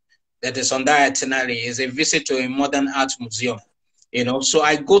sure that is on that itinerary is a visit to a modern art museum. You know, so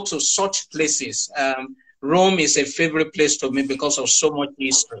I go to such places. Rome is a favorite place to me because of so much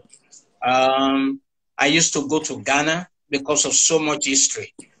history. I used to go to Ghana because of so much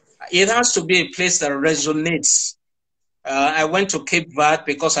history. It has to be a place that resonates. I went to Cape Verde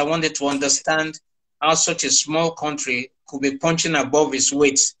because I wanted to understand how such a small country could be punching above its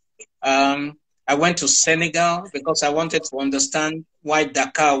weight. I went to Senegal because I wanted to understand why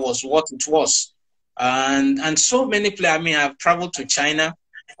Dakar was what it was. And so many places. I mean, I've traveled to China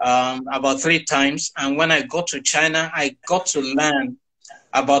about 3 times. And when I got to China, I got to learn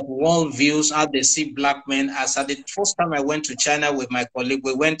about world views, how they see black men. As at the first time I went to China with my colleague,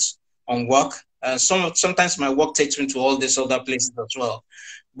 we went on work. Sometimes my work takes me to all these other places as well.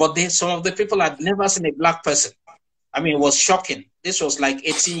 But some of the people had never seen a black person. I mean, it was shocking. This was like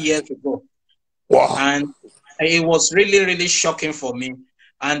 18 years ago. Wow. And it was really, really shocking for me.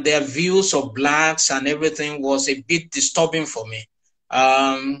 And their views of blacks and everything was a bit disturbing for me.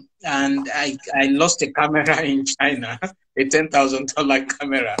 And I lost a camera in China, a $10,000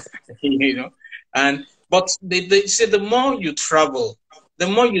 camera, you know. But they say the more you travel, the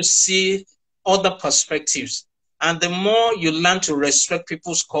more you see other perspectives, and the more you learn to respect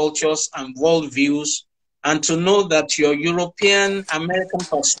people's cultures and worldviews, and to know that your European American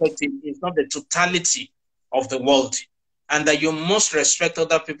perspective is not the totality of the world, and that you must respect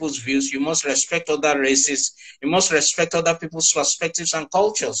other people's views, you must respect other races, you must respect other people's perspectives and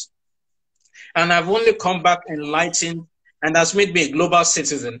cultures. And I've only come back enlightened, and that's made me a global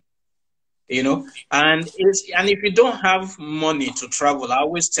citizen, you know. And if you don't have money to travel, I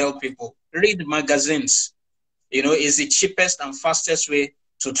always tell people, read magazines. You know, it's the cheapest and fastest way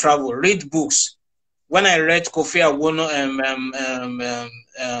to travel. Read books. When I read Kofi Awono,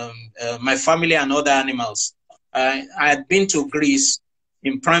 My Family and Other Animals, I had been to Greece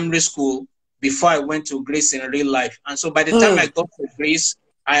in primary school before I went to Greece in real life. And so by the time I got to Greece,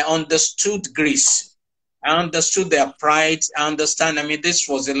 I understood Greece. I understood their pride. I understand. I mean, this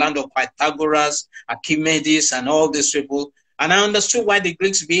was the land of Pythagoras, Archimedes, and all these people. And I understood why the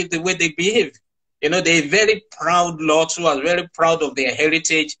Greeks behaved the way they behaved. You know, they're very proud lords who are very proud of their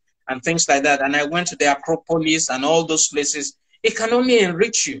heritage and things like that. And I went to the Acropolis and all those places. It can only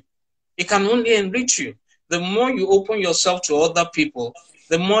enrich you. It can only enrich you. The more you open yourself to other people,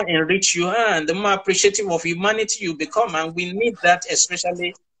 the more enriched you are, and the more appreciative of humanity you become. And we need that,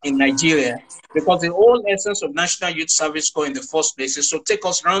 especially in Nigeria, because the whole essence of National Youth Service Corps in the first place is to take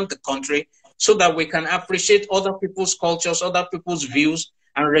us around the country so that we can appreciate other people's cultures, other people's views,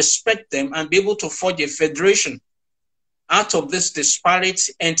 and respect them, and be able to forge a federation out of these disparate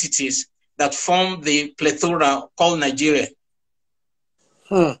entities that form the plethora called Nigeria.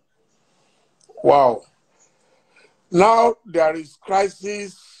 Wow. Now there is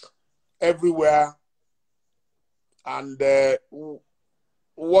crisis everywhere. And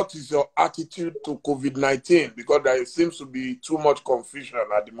what is your attitude to COVID-19? Because there seems to be too much confusion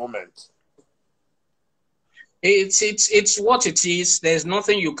at the moment. It's what it is. There's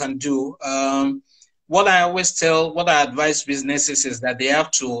nothing you can do. What I advise businesses is that they have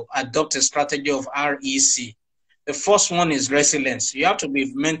to adopt a strategy of REC. The first one is resilience. You have to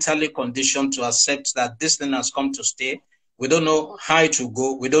be mentally conditioned to accept that this thing has come to stay. We don't know how it will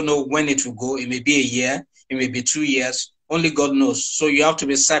go. We don't know when it will go. It may be a year. It may be 2 years. Only God knows. So you have to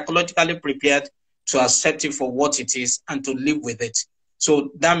be psychologically prepared to accept it for what it is and to live with it.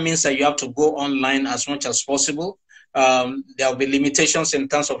 So that means that you have to go online as much as possible. There will be limitations in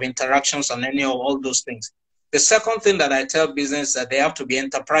terms of interactions and any of all those things. The second thing that I tell business is that they have to be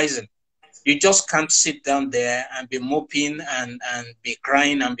enterprising. You just can't sit down there and be moping and be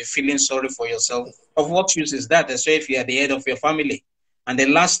crying and be feeling sorry for yourself. Of what use is that, especially if you are the head of your family? And the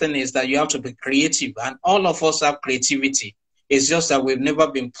last thing is that you have to be creative. And all of us have creativity. It's just that we've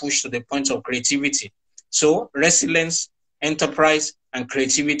never been pushed to the point of creativity. So resilience, enterprise, and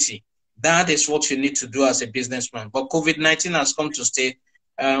creativity. That is what you need to do as a businessman. But COVID-19 has come to stay.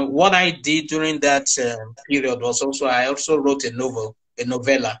 What I did during that period was I also wrote a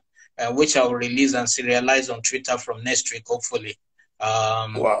novella, which I will release and serialize on Twitter from next week, hopefully.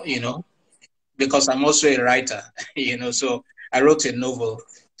 Wow. You know, because I'm also a writer, you know, so I wrote a novel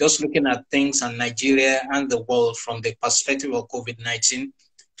just looking at things in Nigeria and the world from the perspective of COVID-19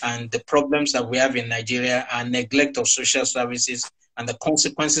 and the problems that we have in Nigeria and neglect of social services and the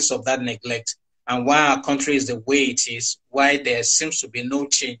consequences of that neglect, and why our country is the way it is, why there seems to be no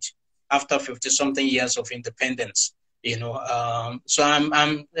change after 50-something years of independence. You know, so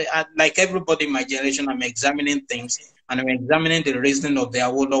I'm like everybody in my generation, I'm examining things, and I'm examining the reasoning of the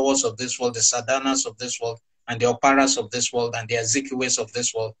Awolowos of this world, the Sadanas of this world, and the Oparas of this world, and the Azikiwes of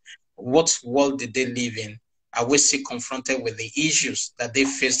this world. what world did they live in? Are we still confronted with the issues that they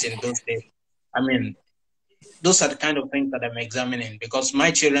faced in those days? I mean, those are the kind of things that I'm examining, because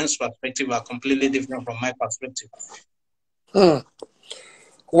my children's perspective are completely different from my perspective.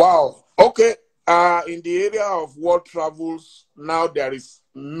 Wow. Okay. In the area of world travels, now there is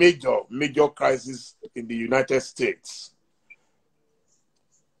major crisis in the United States.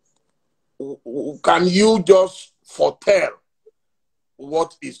 Can you just foretell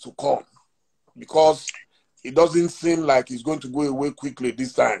what is to come? Because it doesn't seem like it's going to go away quickly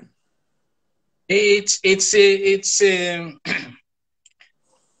this time. You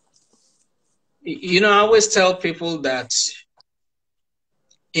know, I always tell people that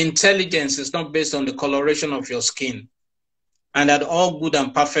intelligence is not based on the coloration of your skin, and that all good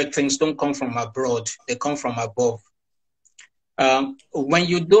and perfect things don't come from abroad, they come from above. When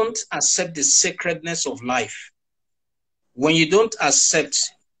you don't accept the sacredness of life, when you don't accept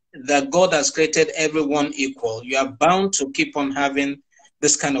that God has created everyone equal, you are bound to keep on having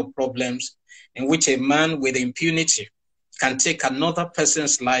this kind of problems in which a man with impunity can take another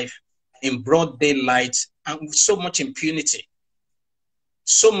person's life in broad daylight, and with so much impunity.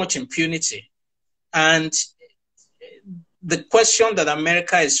 So much impunity. And the question that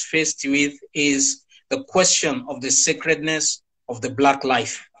America is faced with is the question of the sacredness of the Black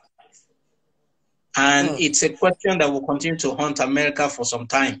life. And it's a question that will continue to haunt America for some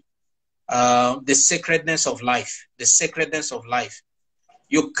time. The sacredness of life, the sacredness of life.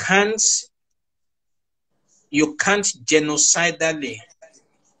 You can't genocidally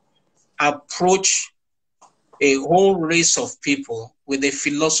approach a whole race of people with a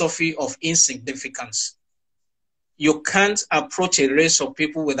philosophy of insignificance. You can't approach a race of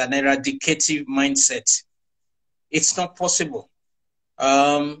people with an eradicative mindset. It's not possible.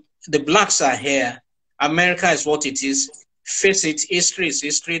 The Blacks are here. America is what it is. Face it, history is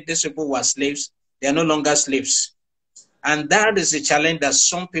history. These people were slaves. They are no longer slaves. And that is the challenge that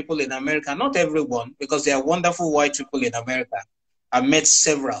some people in America, not everyone, because there are wonderful white people in America. I've met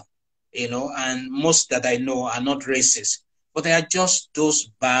several, you know, and most that I know are not racist, but they are just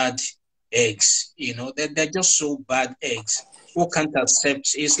those bad eggs, you know, they're just so bad eggs who can't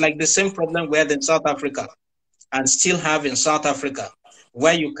accept. It's like the same problem we had in South Africa and still have in South Africa,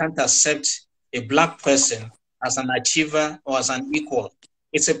 where you can't accept a Black person as an achiever or as an equal.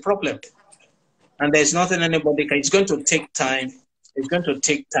 It's a problem. And there's nothing anybody can. It's going to take time. It's going to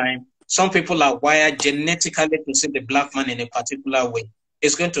take time. Some people are wired genetically to see the Black man in a particular way.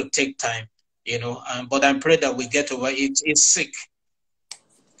 It's going to take time, you know, but I pray that we get over it. It's sick.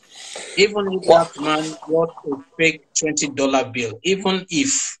 Even if that man got a fake $20 bill, even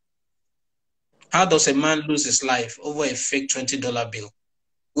if, how does a man lose his life over a fake $20 bill,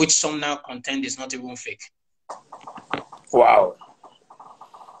 which some now contend is not even fake? Wow.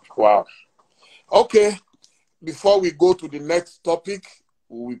 Wow. Okay. Before we go to the next topic,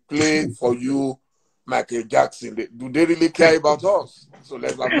 we play for you Michael Jackson. Do they really care about us? So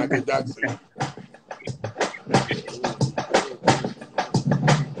let's have Michael Jackson.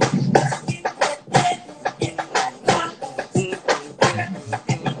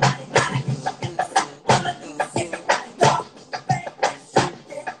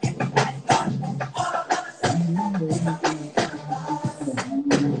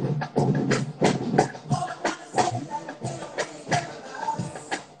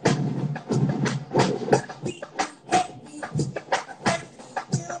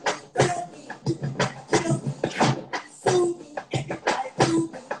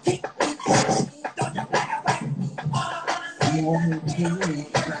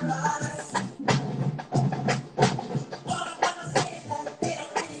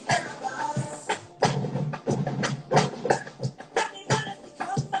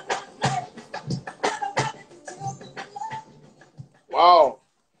 Wow.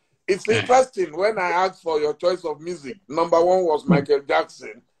 It's interesting. When I asked for your choice of music, number one was Michael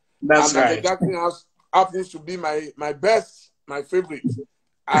Jackson. That's and right. Michael Jackson happens to be my best, my favorite.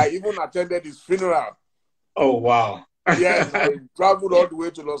 I even attended his funeral. Oh, wow. Yes, I traveled all the way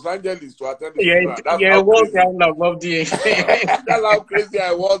to Los Angeles to attend his funeral. That's yeah, how crazy. That's how crazy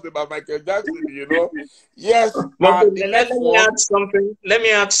I was about Michael Jackson, you know. Yes. But let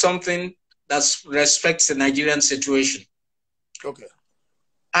me add something that respects the Nigerian situation. Okay.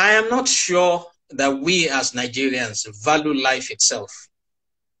 I am not sure that we as Nigerians value life itself.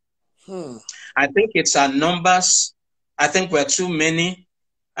 I think it's our numbers. I think we're too many.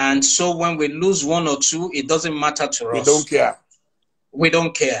 And so when we lose one or two, it doesn't matter to us. We don't care. We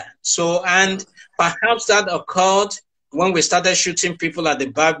don't care. So, and perhaps that occurred when we started shooting people at the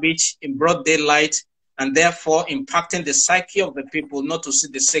bar beach in broad daylight and therefore impacting the psyche of the people not to see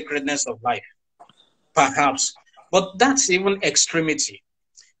the sacredness of life, perhaps. But that's even extremity.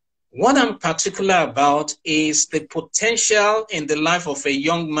 What I'm particular about is the potential in the life of a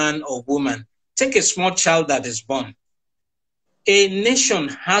young man or woman. Take a small child that is born. A nation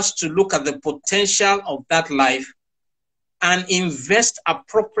has to look at the potential of that life and invest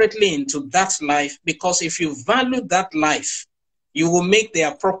appropriately into that life, because if you value that life, you will make the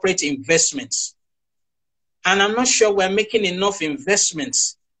appropriate investments. And I'm not sure we're making enough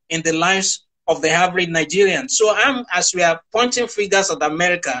investments in the lives of the average Nigerian. So as we are pointing fingers at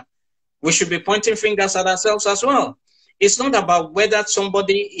America, we should be pointing fingers at ourselves as well. It's not about whether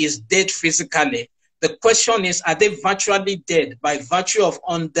somebody is dead physically. The question is, are they virtually dead by virtue of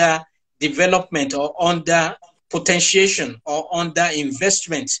underdevelopment or under potentiation or under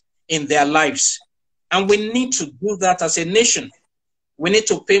investment in their lives? And we need to do that as a nation. We need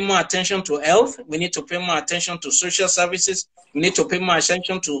to pay more attention to health. We need to pay more attention to social services. We need to pay more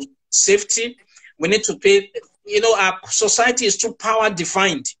attention to safety. We need to pay, our society is too power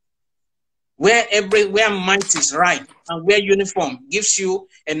defined, where might is right and where uniform gives you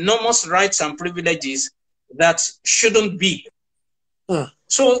enormous rights and privileges that shouldn't be.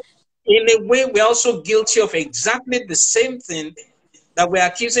 So in a way, we're also guilty of exactly the same thing that we're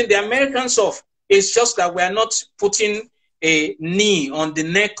accusing the Americans of. It's just that we're not putting a knee on the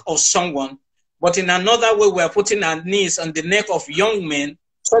neck of someone, but in another way, we're putting our knees on the neck of young men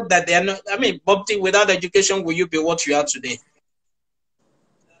so that they are not, Bobti, without education, will you be what you are today?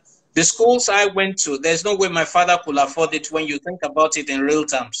 The schools I went to, there's no way my father could afford it when you think about it in real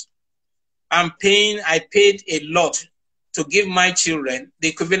terms. I paid a lot to give my children the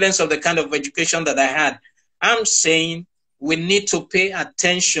equivalence of the kind of education that I had. I'm saying we need to pay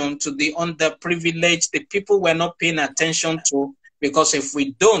attention to the underprivileged, the people we're not paying attention to, because if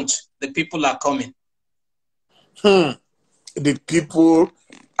we don't, the people are coming. The people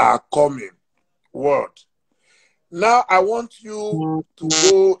are coming. Word. Now I want you to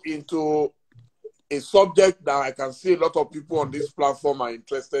go into a subject that I can see a lot of people on this platform are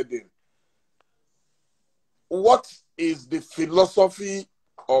interested in. What is the philosophy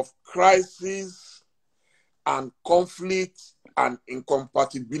of crisis and conflict and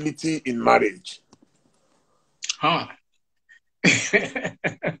incompatibility in marriage?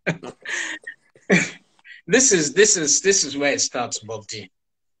 This is where it starts, Bob D.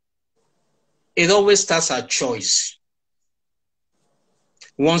 It always starts at choice.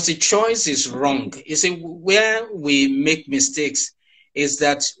 Once the choice is wrong, you see, where we make mistakes is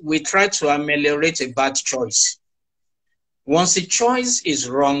that we try to ameliorate a bad choice. Once the choice is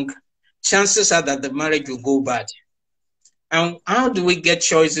wrong, chances are that the marriage will go bad. And how do we get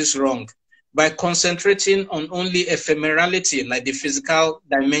choices wrong? By concentrating on only ephemerality, like the physical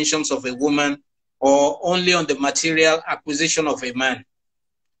dimensions of a woman, or only on the material acquisition of a man.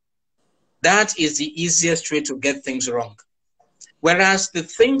 That is the easiest way to get things wrong. Whereas the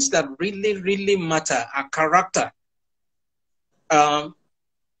things that really, really matter are character, not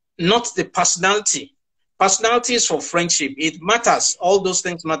the personality. Personality is for friendship. It matters. All those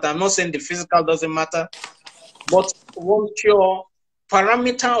things matter. I'm not saying the physical doesn't matter, but once your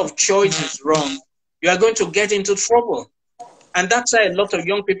parameter of choice is wrong, you are going to get into trouble. And that's why a lot of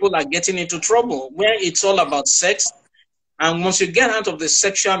young people are getting into trouble, where it's all about sex. And once you get out of the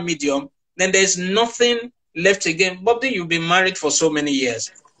sexual medium, then there's nothing left again. Bobby, you've been married for so many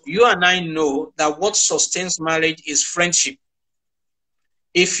years. You and I know that what sustains marriage is friendship.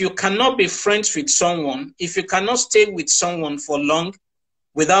 If you cannot be friends with someone, if you cannot stay with someone for long,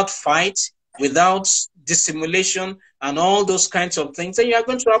 without fight, without dissimulation, and all those kinds of things, then you are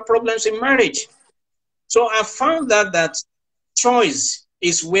going to have problems in marriage. So I found that choice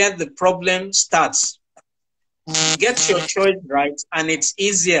is where the problem starts. Get your choice right, and it's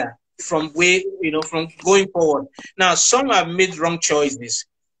easier from going forward. Now, some have made wrong choices.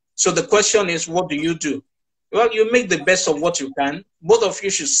 So the question is, what do you do? Well, you make the best of what you can. Both of you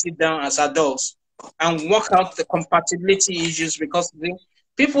should sit down as adults and work out the compatibility issues, because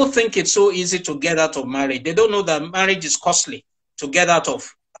people think it's so easy to get out of marriage. They don't know that marriage is costly to get out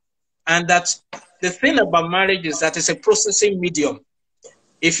of. And that the thing about marriage is that it's a processing medium.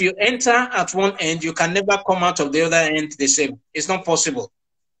 If you enter at one end, you can never come out of the other end the same. It's not possible.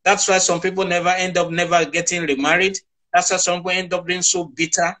 That's why some people end up never getting remarried. That's why some people end up being so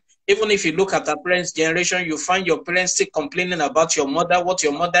bitter. Even if you look at our parents' generation, you find your parents still complaining about your mother, what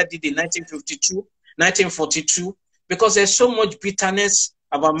your mother did in 1952, 1942, because there's so much bitterness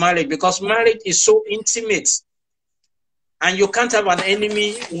about marriage, because marriage is so intimate. And you can't have an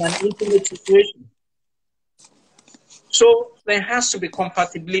enemy in an intimate situation. So there has to be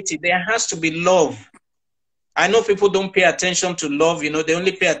compatibility. There has to be love. I know people don't pay attention to love, they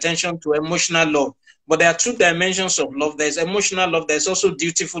only pay attention to emotional love. But there are two dimensions of love. There's emotional love, there's also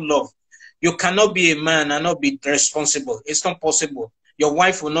dutiful love. You cannot be a man and not be responsible. It's not possible. Your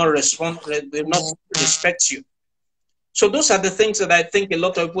wife will not will not respect you. So those are the things that I think a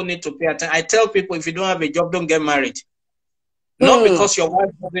lot of people need to pay attention. I tell people, if you don't have a job, don't get married. Not because your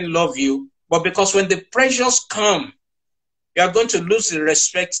wife doesn't love you, but because when the pressures come, you are going to lose the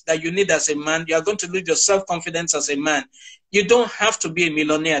respect that you need as a man. You are going to lose your self-confidence as a man. You don't have to be a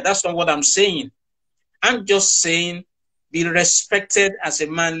millionaire. That's not what I'm saying. I'm just saying be respected as a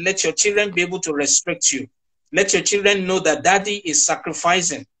man. Let your children be able to respect you. Let your children know that daddy is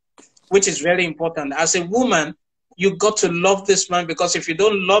sacrificing, which is very important. As a woman, you got to love this man, because if you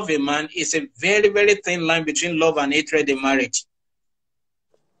don't love a man, it's a very, very thin line between love and hatred in marriage.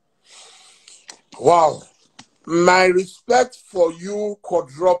 Wow. My respect for you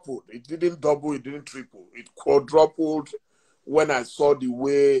quadrupled. It didn't double, it didn't triple. It quadrupled when I saw the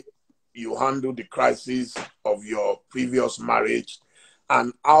way you handled the crisis of your previous marriage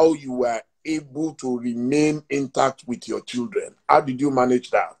and how you were able to remain intact with your children. How did you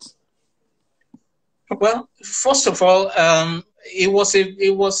manage that? Well, first of all, it was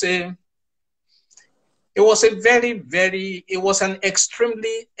an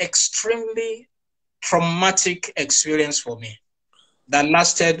extremely traumatic experience for me that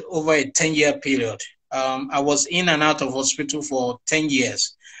lasted over a 10-year period. I was in and out of hospital for 10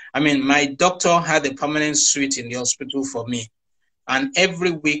 years. I mean, my doctor had a permanent suite in the hospital for me. And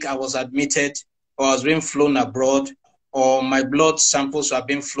every week I was admitted, or I was being flown abroad, or my blood samples were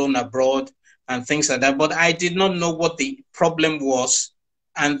being flown abroad and things like that. But I did not know what the problem was.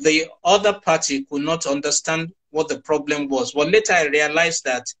 And the other party could not understand what the problem was. But later I realized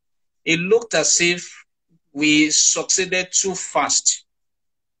that it looked as if we succeeded too fast,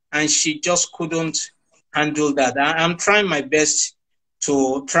 and she just couldn't handle that. I'm trying my best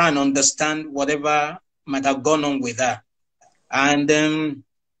to try and understand whatever might have gone on with her. And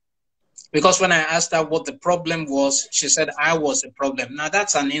because when I asked her what the problem was, she said I was a problem. Now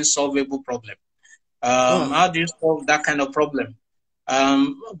that's an insolvable problem. How do you solve that kind of problem?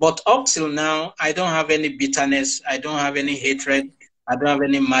 But up till now, I don't have any bitterness. I don't have any hatred. I don't have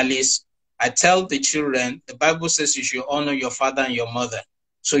any malice. I tell the children, the Bible says you should honor your father and your mother.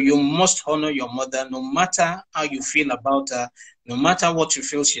 So you must honor your mother, no matter how you feel about her, no matter what you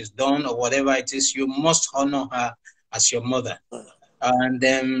feel she's done or whatever it is, you must honor her as your mother.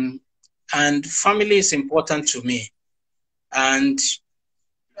 And family is important to me. And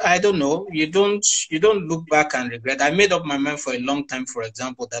I don't know, you don't look back and regret. I made up my mind for a long time, for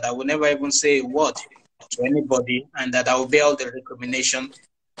example, that I will never even say a word to anybody, and that I will bear all the recrimination.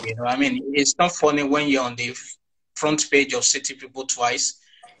 I mean, it's not funny when you're on the front page of City People twice,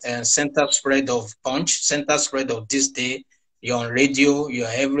 center spread of Punch, center spread of This Day, you're on radio, you're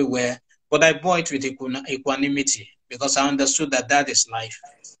everywhere. But I bore it with equanimity, because I understood that that is life,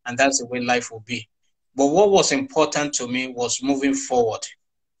 and that's the way life will be. But what was important to me was moving forward.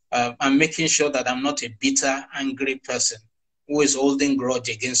 I'm making sure that I'm not a bitter, angry person who is holding grudge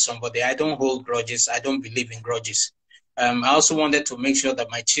against somebody. I don't hold grudges. I don't believe in grudges. I also wanted to make sure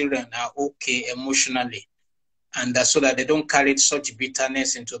that my children are okay emotionally, and so that they don't carry such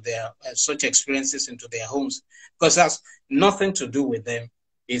bitterness into their, such experiences into their homes, because that's nothing to do with them.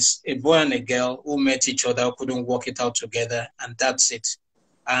 It's a boy and a girl who met each other, couldn't work it out together, and that's it.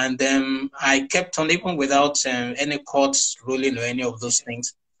 And I kept on, even without any court ruling or any of those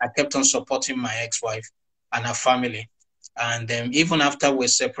things, I kept on supporting my ex-wife and her family. And even after we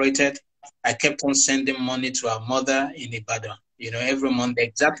separated, I kept on sending money to our mother in Ibadan. Every month,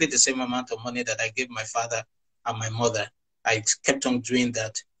 exactly the same amount of money that I gave my father and my mother. I kept on doing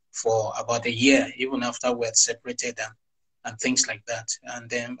that for about a year, even after we had separated and things like that.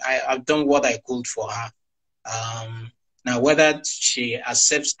 And I've done what I could for her. Now, whether she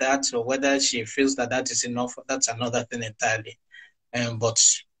accepts that or whether she feels that that is enough, that's another thing entirely. But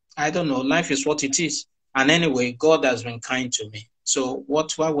I don't know. Life is what it is. And anyway, God has been kind to me. So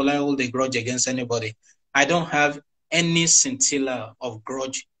why will I hold a grudge against anybody? I don't have any scintilla of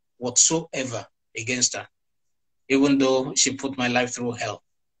grudge whatsoever against her, even though she put my life through hell.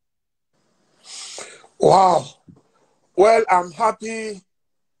 Wow. Well, I'm happy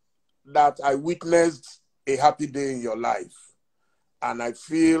that I witnessed a happy day in your life. And I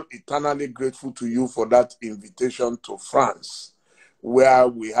feel eternally grateful to you for that invitation to France, where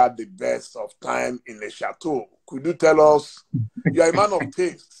we had the best of time in a chateau. Could you tell us, you're a man of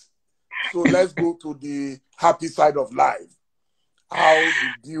taste, so let's go to the happy side of life. How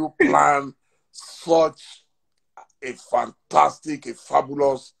did you plan such a fantastic, a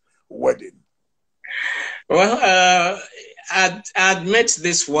fabulous wedding? Well, I'd met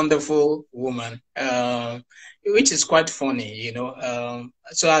this wonderful woman, which is quite funny, you know.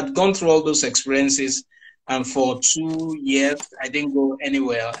 So I'd gone through all those experiences, and for 2 years, I didn't go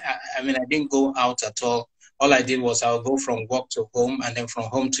anywhere. I mean, I didn't go out at all. All I did was I would go from work to home, and then from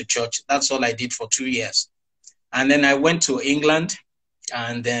home to church. That's all I did for 2 years. And then I went to England,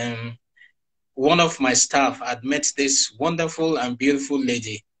 and then one of my staff had met this wonderful and beautiful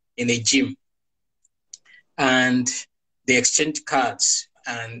lady in a gym, and they exchanged cards.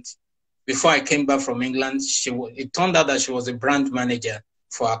 And before I came back from England, it turned out that she was a brand manager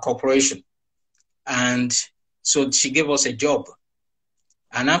for our corporation. And so she gave us a job.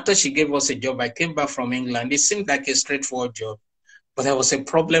 And after she gave us a job, I came back from England. It seemed like a straightforward job, but there was a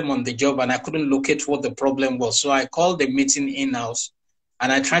problem on the job and I couldn't locate what the problem was. So I called the meeting in-house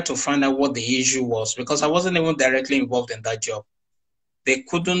and I tried to find out what the issue was because I wasn't even directly involved in that job. They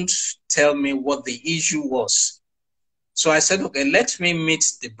couldn't tell me what the issue was. So I said, okay, let me meet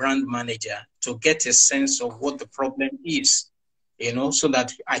the brand manager to get a sense of what the problem is, you know, so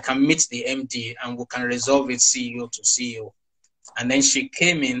that I can meet the MD and we can resolve it CEO to CEO. And then she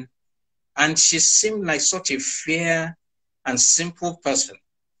came in and she seemed like such a fair and simple person,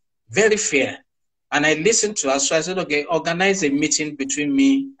 very fair. And I listened to her. So I said, okay, organize a meeting between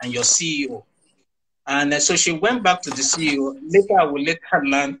me and your CEO. And so she went back to the CEO. Later, I will later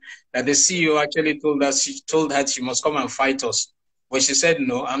learn that the CEO actually told her she must come and fight us. But she said,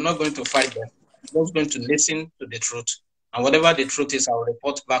 no, I'm not going to fight them. I'm just going to listen to the truth. And whatever the truth is, I'll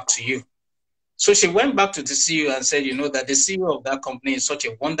report back to you. So she went back to the CEO and said, you know, that the CEO of that company is such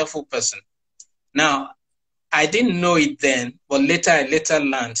a wonderful person. Now, I didn't know it then, but I later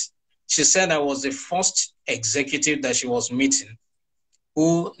learned. She said I was the first executive that she was meeting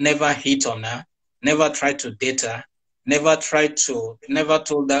who never hit on her, never tried to date her, never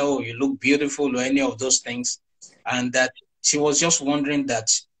told her, oh, you look beautiful or any of those things. And that she was just wondering that,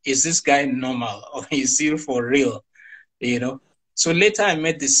 is this guy normal or is he for real? You know? So later I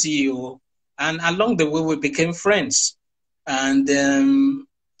met the CEO and along the way we became friends. And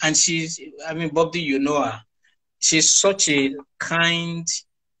she's, I mean, Bobby, you know her. She's such a kind,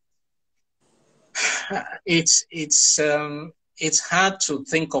 it's hard to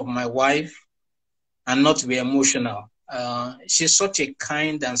think of my wife and not be emotional. She's such a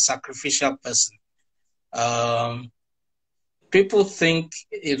kind and sacrificial person. People think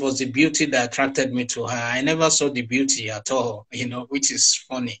it was the beauty that attracted me to her. I never saw the beauty at all, you know, which is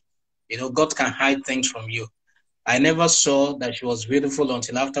funny. You know, God can hide things from you. I never saw that she was beautiful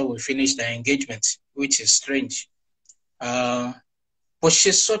until after we finished the engagement, which is strange. But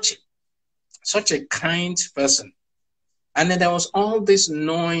she's such a kind person. And then there was all this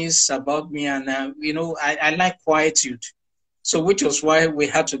noise about me, and you know, I like quietude. So which was why we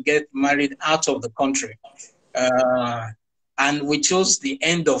had to get married out of the country. And we chose the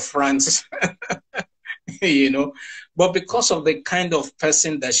end of France, you know. But because of the kind of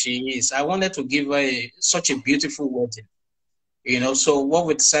person that she is, I wanted to give her such a beautiful wedding, you know. So what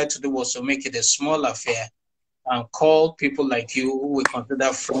we decided to do was to make it a small affair and call people like you who we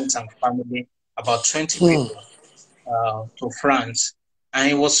consider friends and family, about 20 people, to France.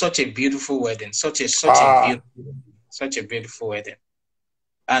 And it was such a beautiful wedding, such a beautiful wedding.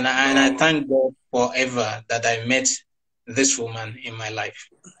 And I thank God forever that I met this woman in my life,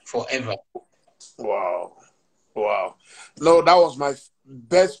 forever. Wow. Wow. No, that was my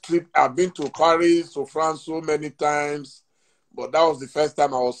best trip. I've been to Paris, to France so many times, but that was the first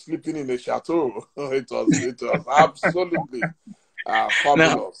time I was sleeping in a chateau. It was absolutely fabulous.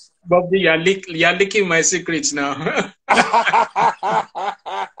 Now, Bobby, you're leaking my secrets now.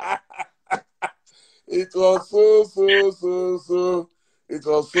 It was so it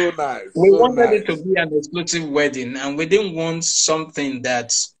was so nice. We wanted it to be an exclusive wedding, and we didn't want something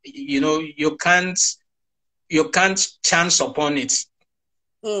that, you know, you can't chance upon it.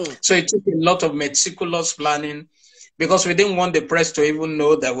 So it took a lot of meticulous planning because we didn't want the press to even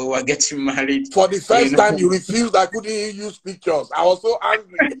know that we were getting married. For the first time, you refused. I couldn't use pictures. I was so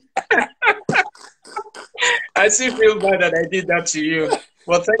angry. I still feel bad that I did that to you.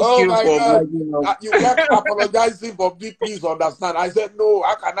 Well, thank you for obliging us. You kept apologizing for me. Please understand. I said, no,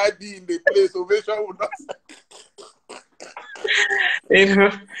 how can I be in the place? Ovation would not. You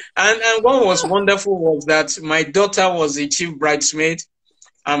know, and what was wonderful was that my daughter was the chief bridesmaid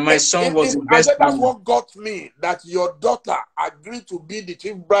and my son was the best man. I said that's what got me, that your daughter agreed to be the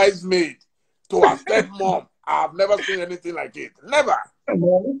chief bridesmaid to her stepmom. I've never seen anything like it. Never.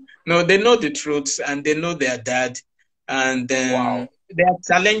 No, they know the truth and they know their dad. And wow. There are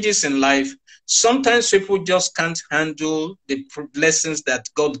challenges in life. Sometimes people just can't handle the blessings that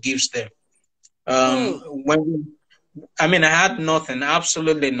God gives them. When I mean, I had nothing,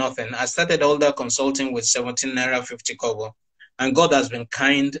 absolutely nothing. I started Alder Consulting with 17 naira 50 kobo, and God has been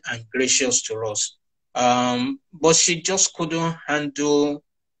kind and gracious to us. But she just couldn't handle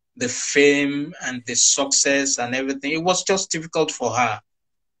the fame and the success and everything. It was just difficult for her.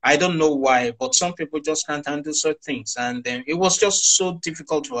 I don't know why, but some people just can't handle certain things. And it was just so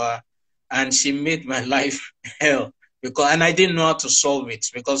difficult for her. And she made my life hell and I didn't know how to solve it,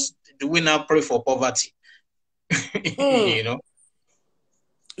 because do we now pray for poverty? You know?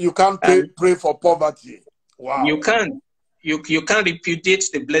 You can't pray for poverty. Wow. You can't. You can't repudiate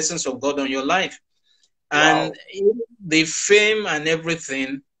the blessings of God on your life. And the fame and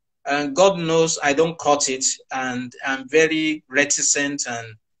everything, and God knows I don't cut it, and I'm very reticent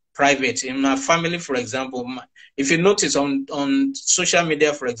and private. In my family, for example, if you notice on social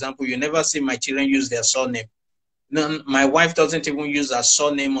media, for example, you never see my children use their surname. No, my wife doesn't even use her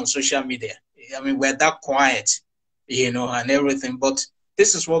surname on social media. I mean, we're that quiet, you know, and everything. But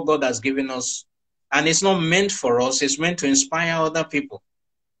this is what God has given us. And it's not meant for us. It's meant to inspire other people.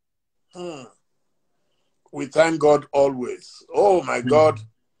 We thank God always. Oh, my God.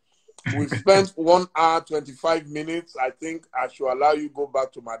 We've spent 1 hour, 25 minutes. I think I should allow you go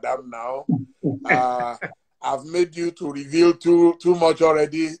back to Madam now. I've made you to reveal too much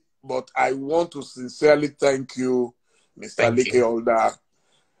already, but I want to sincerely thank you, Mr. Leke Alder,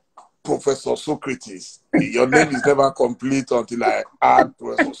 Professor Socrates. Your name is never complete until I add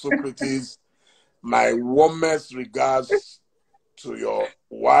Professor Socrates. My warmest regards to your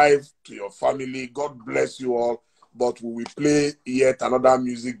wife, to your family. God bless you all. But we will play yet another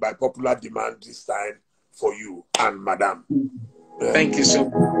music by popular demand this time for you and Madam. Thank you so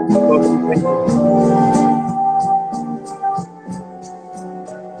much. Thank you.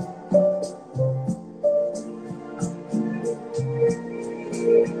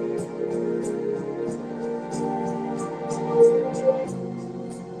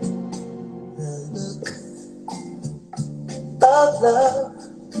 Of love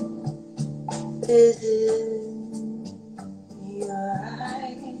is in your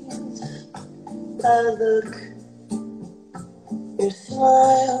eyes. A look your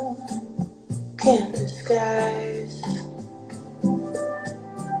smile can't disguise.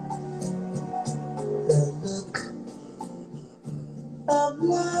 The look of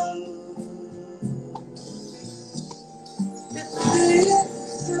love.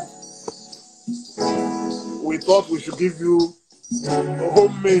 We thought we should give you a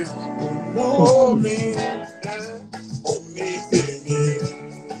homemade. Homemade.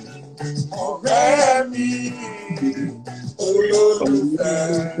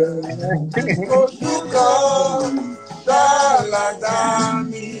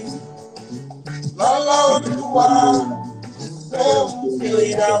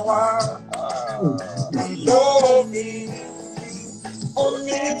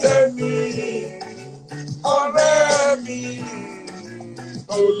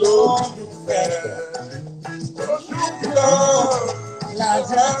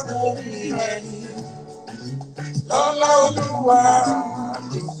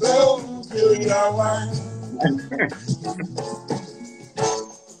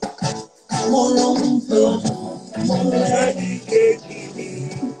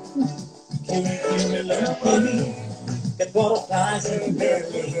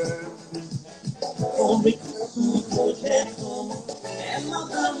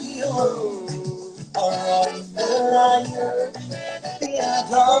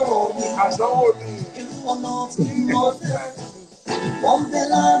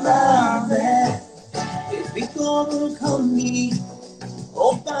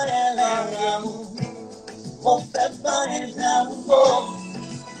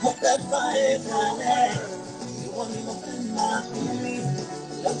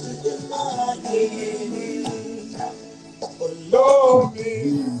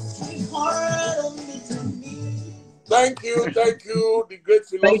 Thank you, the great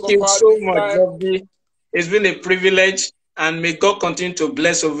philosopher. Thank you so much, Bobby. It's been a privilege, and may God continue to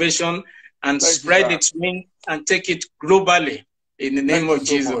bless Ovation and spread its wings and take it globally in the name of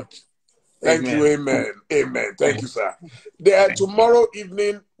Jesus. Thank you, amen. Amen. Thank you, sir. Tomorrow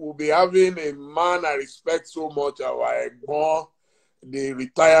evening, we'll be having a man I respect so much, our Egbon, the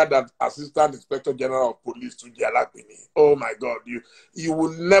retired Assistant Inspector General of Police, to Jalapini. Oh my God, you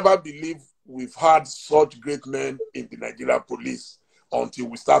will never believe we've had such great men in the Nigerian police until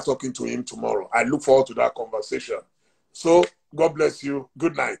we start talking to him tomorrow. I look forward to that conversation. So, God bless you.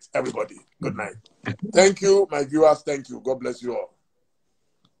 Good night, everybody. Good night. Thank you, my viewers. Thank you. God bless you all.